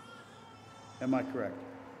 Am I correct?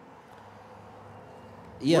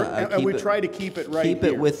 Yeah, and we try to keep it right Keep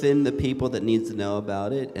here. it within the people that needs to know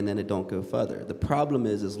about it, and then it don't go further. The problem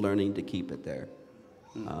is learning to keep it there.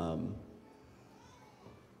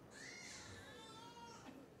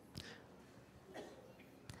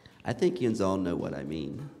 I think you all know what I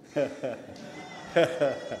mean.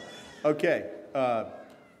 Okay.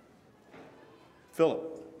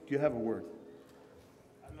 Philip, do you have a word?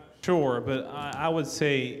 Sure, but I would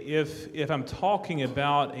say if I'm talking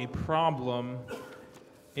about a problem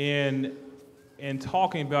and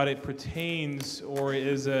talking about it pertains or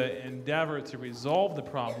is an endeavor to resolve the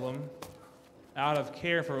problem out of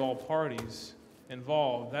care for all parties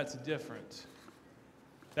involved, that's different.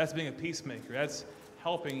 That's being a peacemaker. That's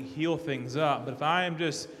helping heal things up. But if I am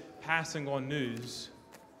just passing on news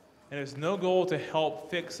and there's no goal to help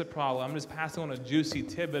fix the problem, I'm just passing on a juicy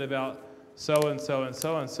tidbit about so-and-so and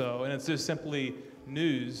so-and-so, and it's just simply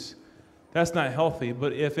news, that's not healthy.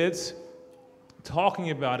 But if it's talking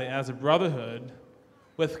about it as a brotherhood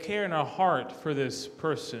with care in our heart for this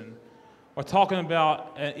person, or talking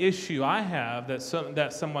about an issue I have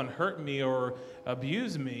that someone hurt me or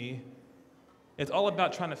abused me, it's all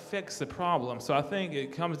about trying to fix the problem. So I think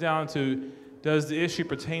it comes down to, does the issue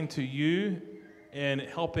pertain to you in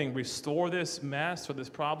helping restore this mess or this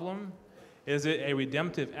problem? Is it a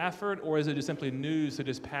redemptive effort, or is it just simply news to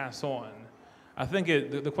just pass on? I think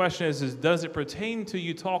the question is does it pertain to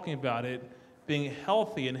you talking about it being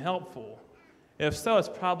healthy and helpful? If so, it's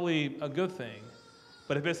probably a good thing.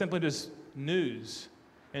 But if it's simply just news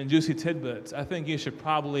and juicy tidbits, I think you should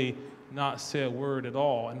probably not say a word at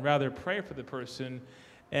all and rather pray for the person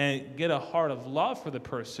and get a heart of love for the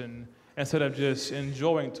person instead of just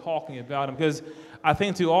enjoying talking about them. Because I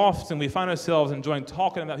think too often we find ourselves enjoying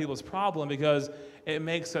talking about people's problem because it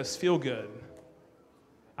makes us feel good.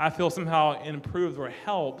 I feel somehow improved or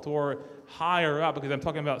helped or higher up because I'm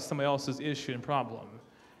talking about somebody else's issue and problem.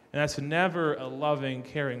 And that's never a loving,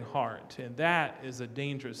 caring heart. And that is a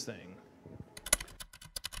dangerous thing.